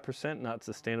 25%. Not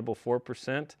sustainable,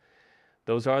 4%.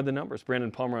 Those are the numbers. Brandon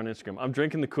Palmer on Instagram. I'm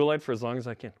drinking the Kool-Aid for as long as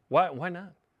I can. Why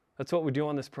not? That's what we do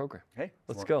on this program. Hey,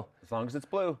 let's go. As long as it's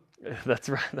blue. That's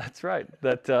right. That's right.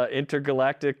 That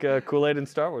intergalactic Kool-Aid in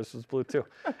Star Wars was blue too.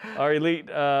 Our elite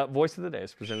voice of the day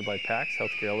is presented by PAX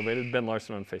Healthcare Elevated. Ben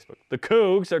Larson on Facebook. The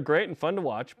Cougs are great and fun to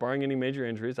watch. Barring any major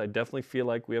injuries, I definitely feel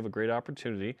like we have a great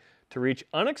opportunity to reach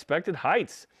unexpected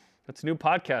heights. That's a new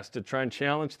podcast to try and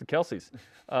challenge the Kelseys.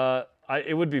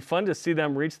 It would be fun to see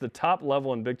them reach the top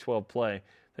level in Big 12 play.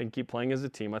 They can keep playing as a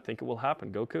team. I think it will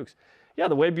happen. Go Cougs. Yeah,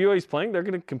 the way BYU's playing, they're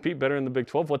going to compete better in the Big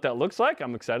 12. What that looks like,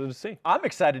 I'm excited to see. I'm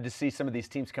excited to see some of these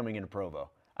teams coming into Provo.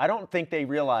 I don't think they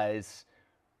realize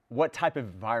what type of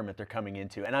environment they're coming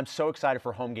into. And I'm so excited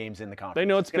for home games in the conference. They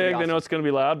know it's big. Awesome. They know it's going to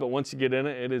be loud. But once you get in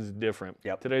it, it is different.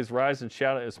 Yep. Today's Rise and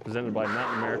Shout Out is presented by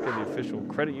Mountain America, the official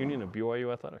credit union of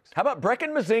BYU Athletics. How about Brecken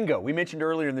Mozingo? We mentioned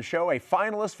earlier in the show, a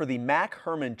finalist for the Mac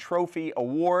Herman Trophy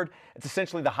Award. It's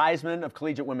essentially the Heisman of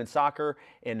collegiate women's soccer.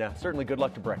 And certainly good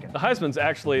luck to Brecken. The Heisman's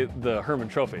actually the Herman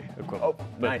Trophy equivalent. Oh,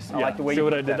 But, nice. I like the way you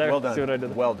put put I did that. there? Well done. See what I did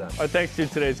there? Well done. All right, thanks to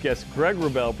today's guests, Greg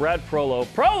Wrubell, Brad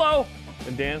Prolo,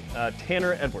 and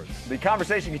Tanner Edwards. The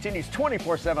conversation continues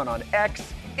 24/7 on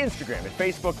X, Instagram, and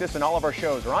Facebook. This and all of our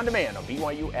shows are on demand on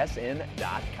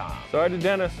BYUSN.com. Sorry to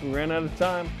Dennis, we ran out of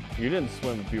time. You didn't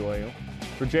swim at BYU.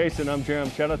 For Jason, I'm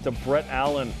Jarom. Shout out to Brett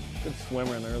Allen, good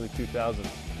swimmer in the early 2000s.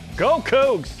 Go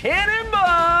Cougs!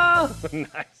 Cannonball!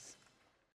 Nice.